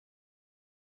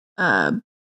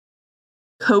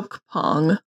Coke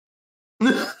Pong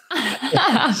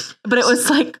But it was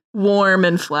like warm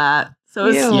and flat. So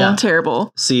it was Ew.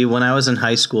 terrible. See, when I was in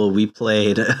high school, we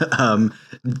played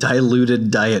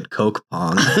diluted Diet Coke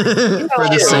Pong for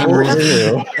the same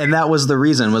reason. And that was the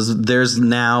reason, was there's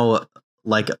now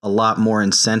like a lot more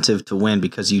incentive to win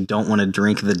because you don't want to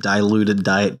drink the diluted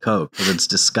Diet Coke because it's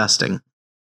disgusting.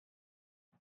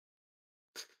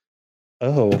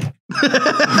 Oh,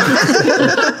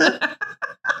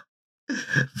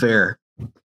 Fair.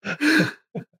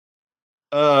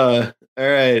 All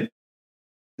right.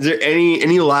 Is there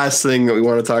any last thing that we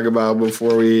want to talk about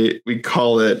before we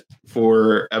call it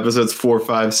for episodes 4,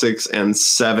 5, 6, and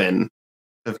 7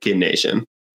 of Kid Nation?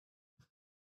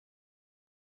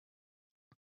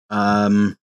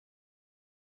 I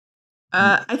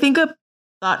think a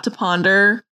thought to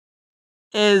ponder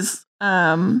is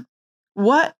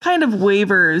what kind of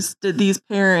waivers did these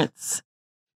parents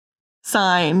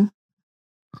sign?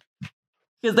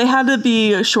 Because they had to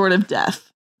be short of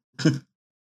death.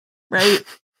 Right?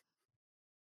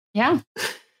 Yeah.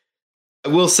 I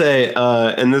will say,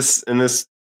 so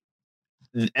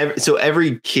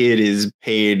every kid is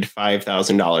paid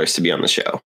 $5,000 to be on the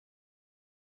show.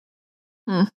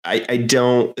 I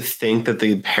don't think that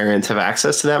the parents have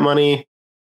access to that money,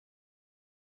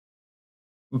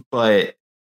 but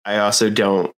I also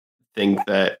don't think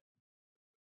that.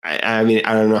 I mean,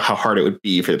 I don't know how hard it would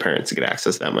be for the parents to get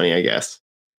access to that money, I guess.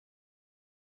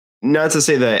 Not to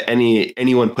say that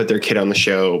anyone put their kid on the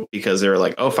show because they're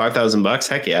like, oh, $5,000,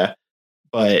 heck yeah.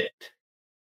 But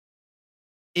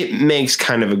it makes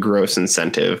kind of a gross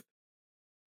incentive.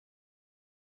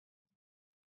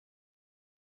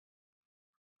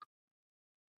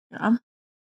 Yeah.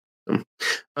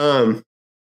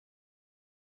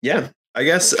 Yeah, I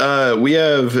guess we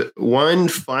have one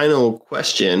final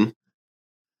question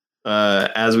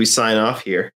as we sign off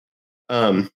here.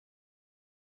 And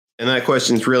that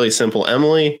question is really simple.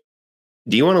 Emily,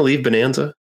 do you want to leave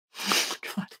Bonanza?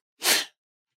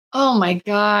 Oh my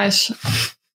gosh.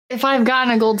 If I've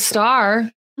gotten a gold star,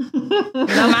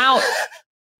 I'm out.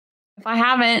 If I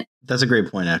haven't. That's a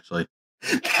great point, actually.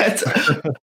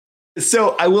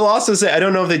 So I will also say, I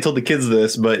don't know if they told the kids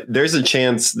this, but there's a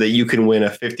chance that you can win a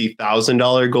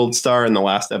 $50,000 gold star in the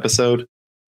last episode.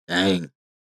 Dang.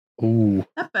 ooh,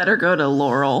 That better go to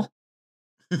Laurel.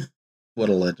 What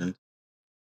a legend.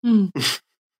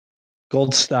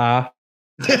 gold star.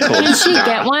 Can she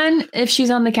get one if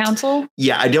she's on the council?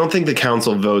 Yeah, I don't think the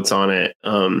council votes on it.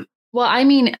 Well, I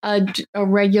mean a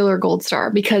regular gold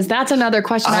star, because that's another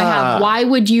question I have. Why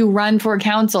would you run for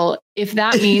council if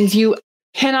that means you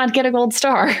cannot get a gold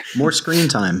star? More screen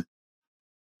time.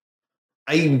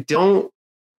 I don't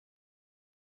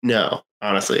know,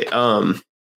 honestly. I'm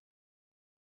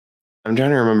trying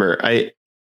to remember.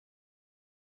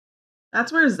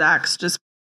 That's where Zach's just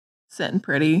sitting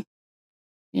pretty.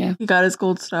 Yeah. He got his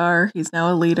gold star. He's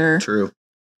now a leader. True.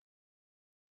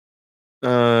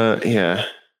 Yeah.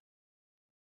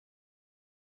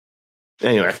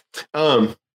 Anyway,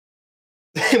 we'll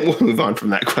move on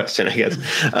from that question, I guess.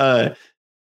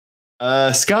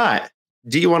 Scott,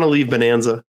 do you want to leave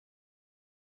Bonanza?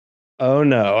 Oh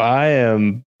no,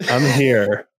 I'm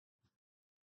here.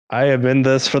 I am in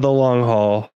this for the long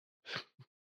haul.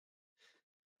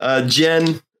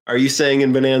 Jen, are you staying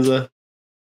in Bonanza?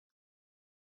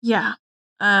 Yeah.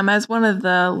 As one of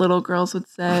the little girls would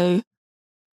say,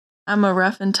 I'm a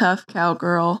rough and tough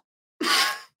cowgirl.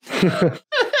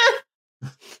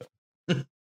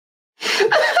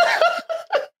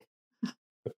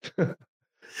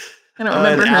 I don't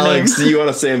remember her Alex, name. do you want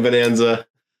to stay in Bonanza?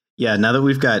 Yeah, now that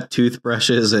we've got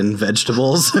toothbrushes and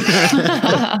vegetables,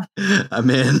 I'm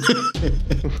in.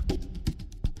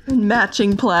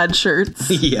 Matching plaid shirts.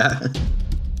 Yeah.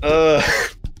 All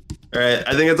right,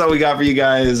 I think that's all we got for you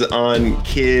guys on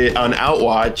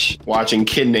Outwatch, watching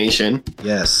Kid Nation.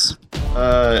 Yes.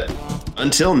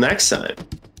 Until next time.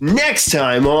 Next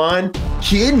time on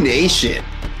Kid Nation.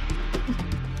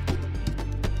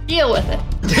 Deal with it.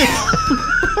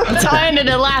 That's how I ended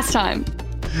it last time.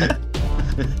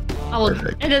 I will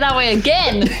Perfect. end it that way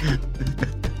again.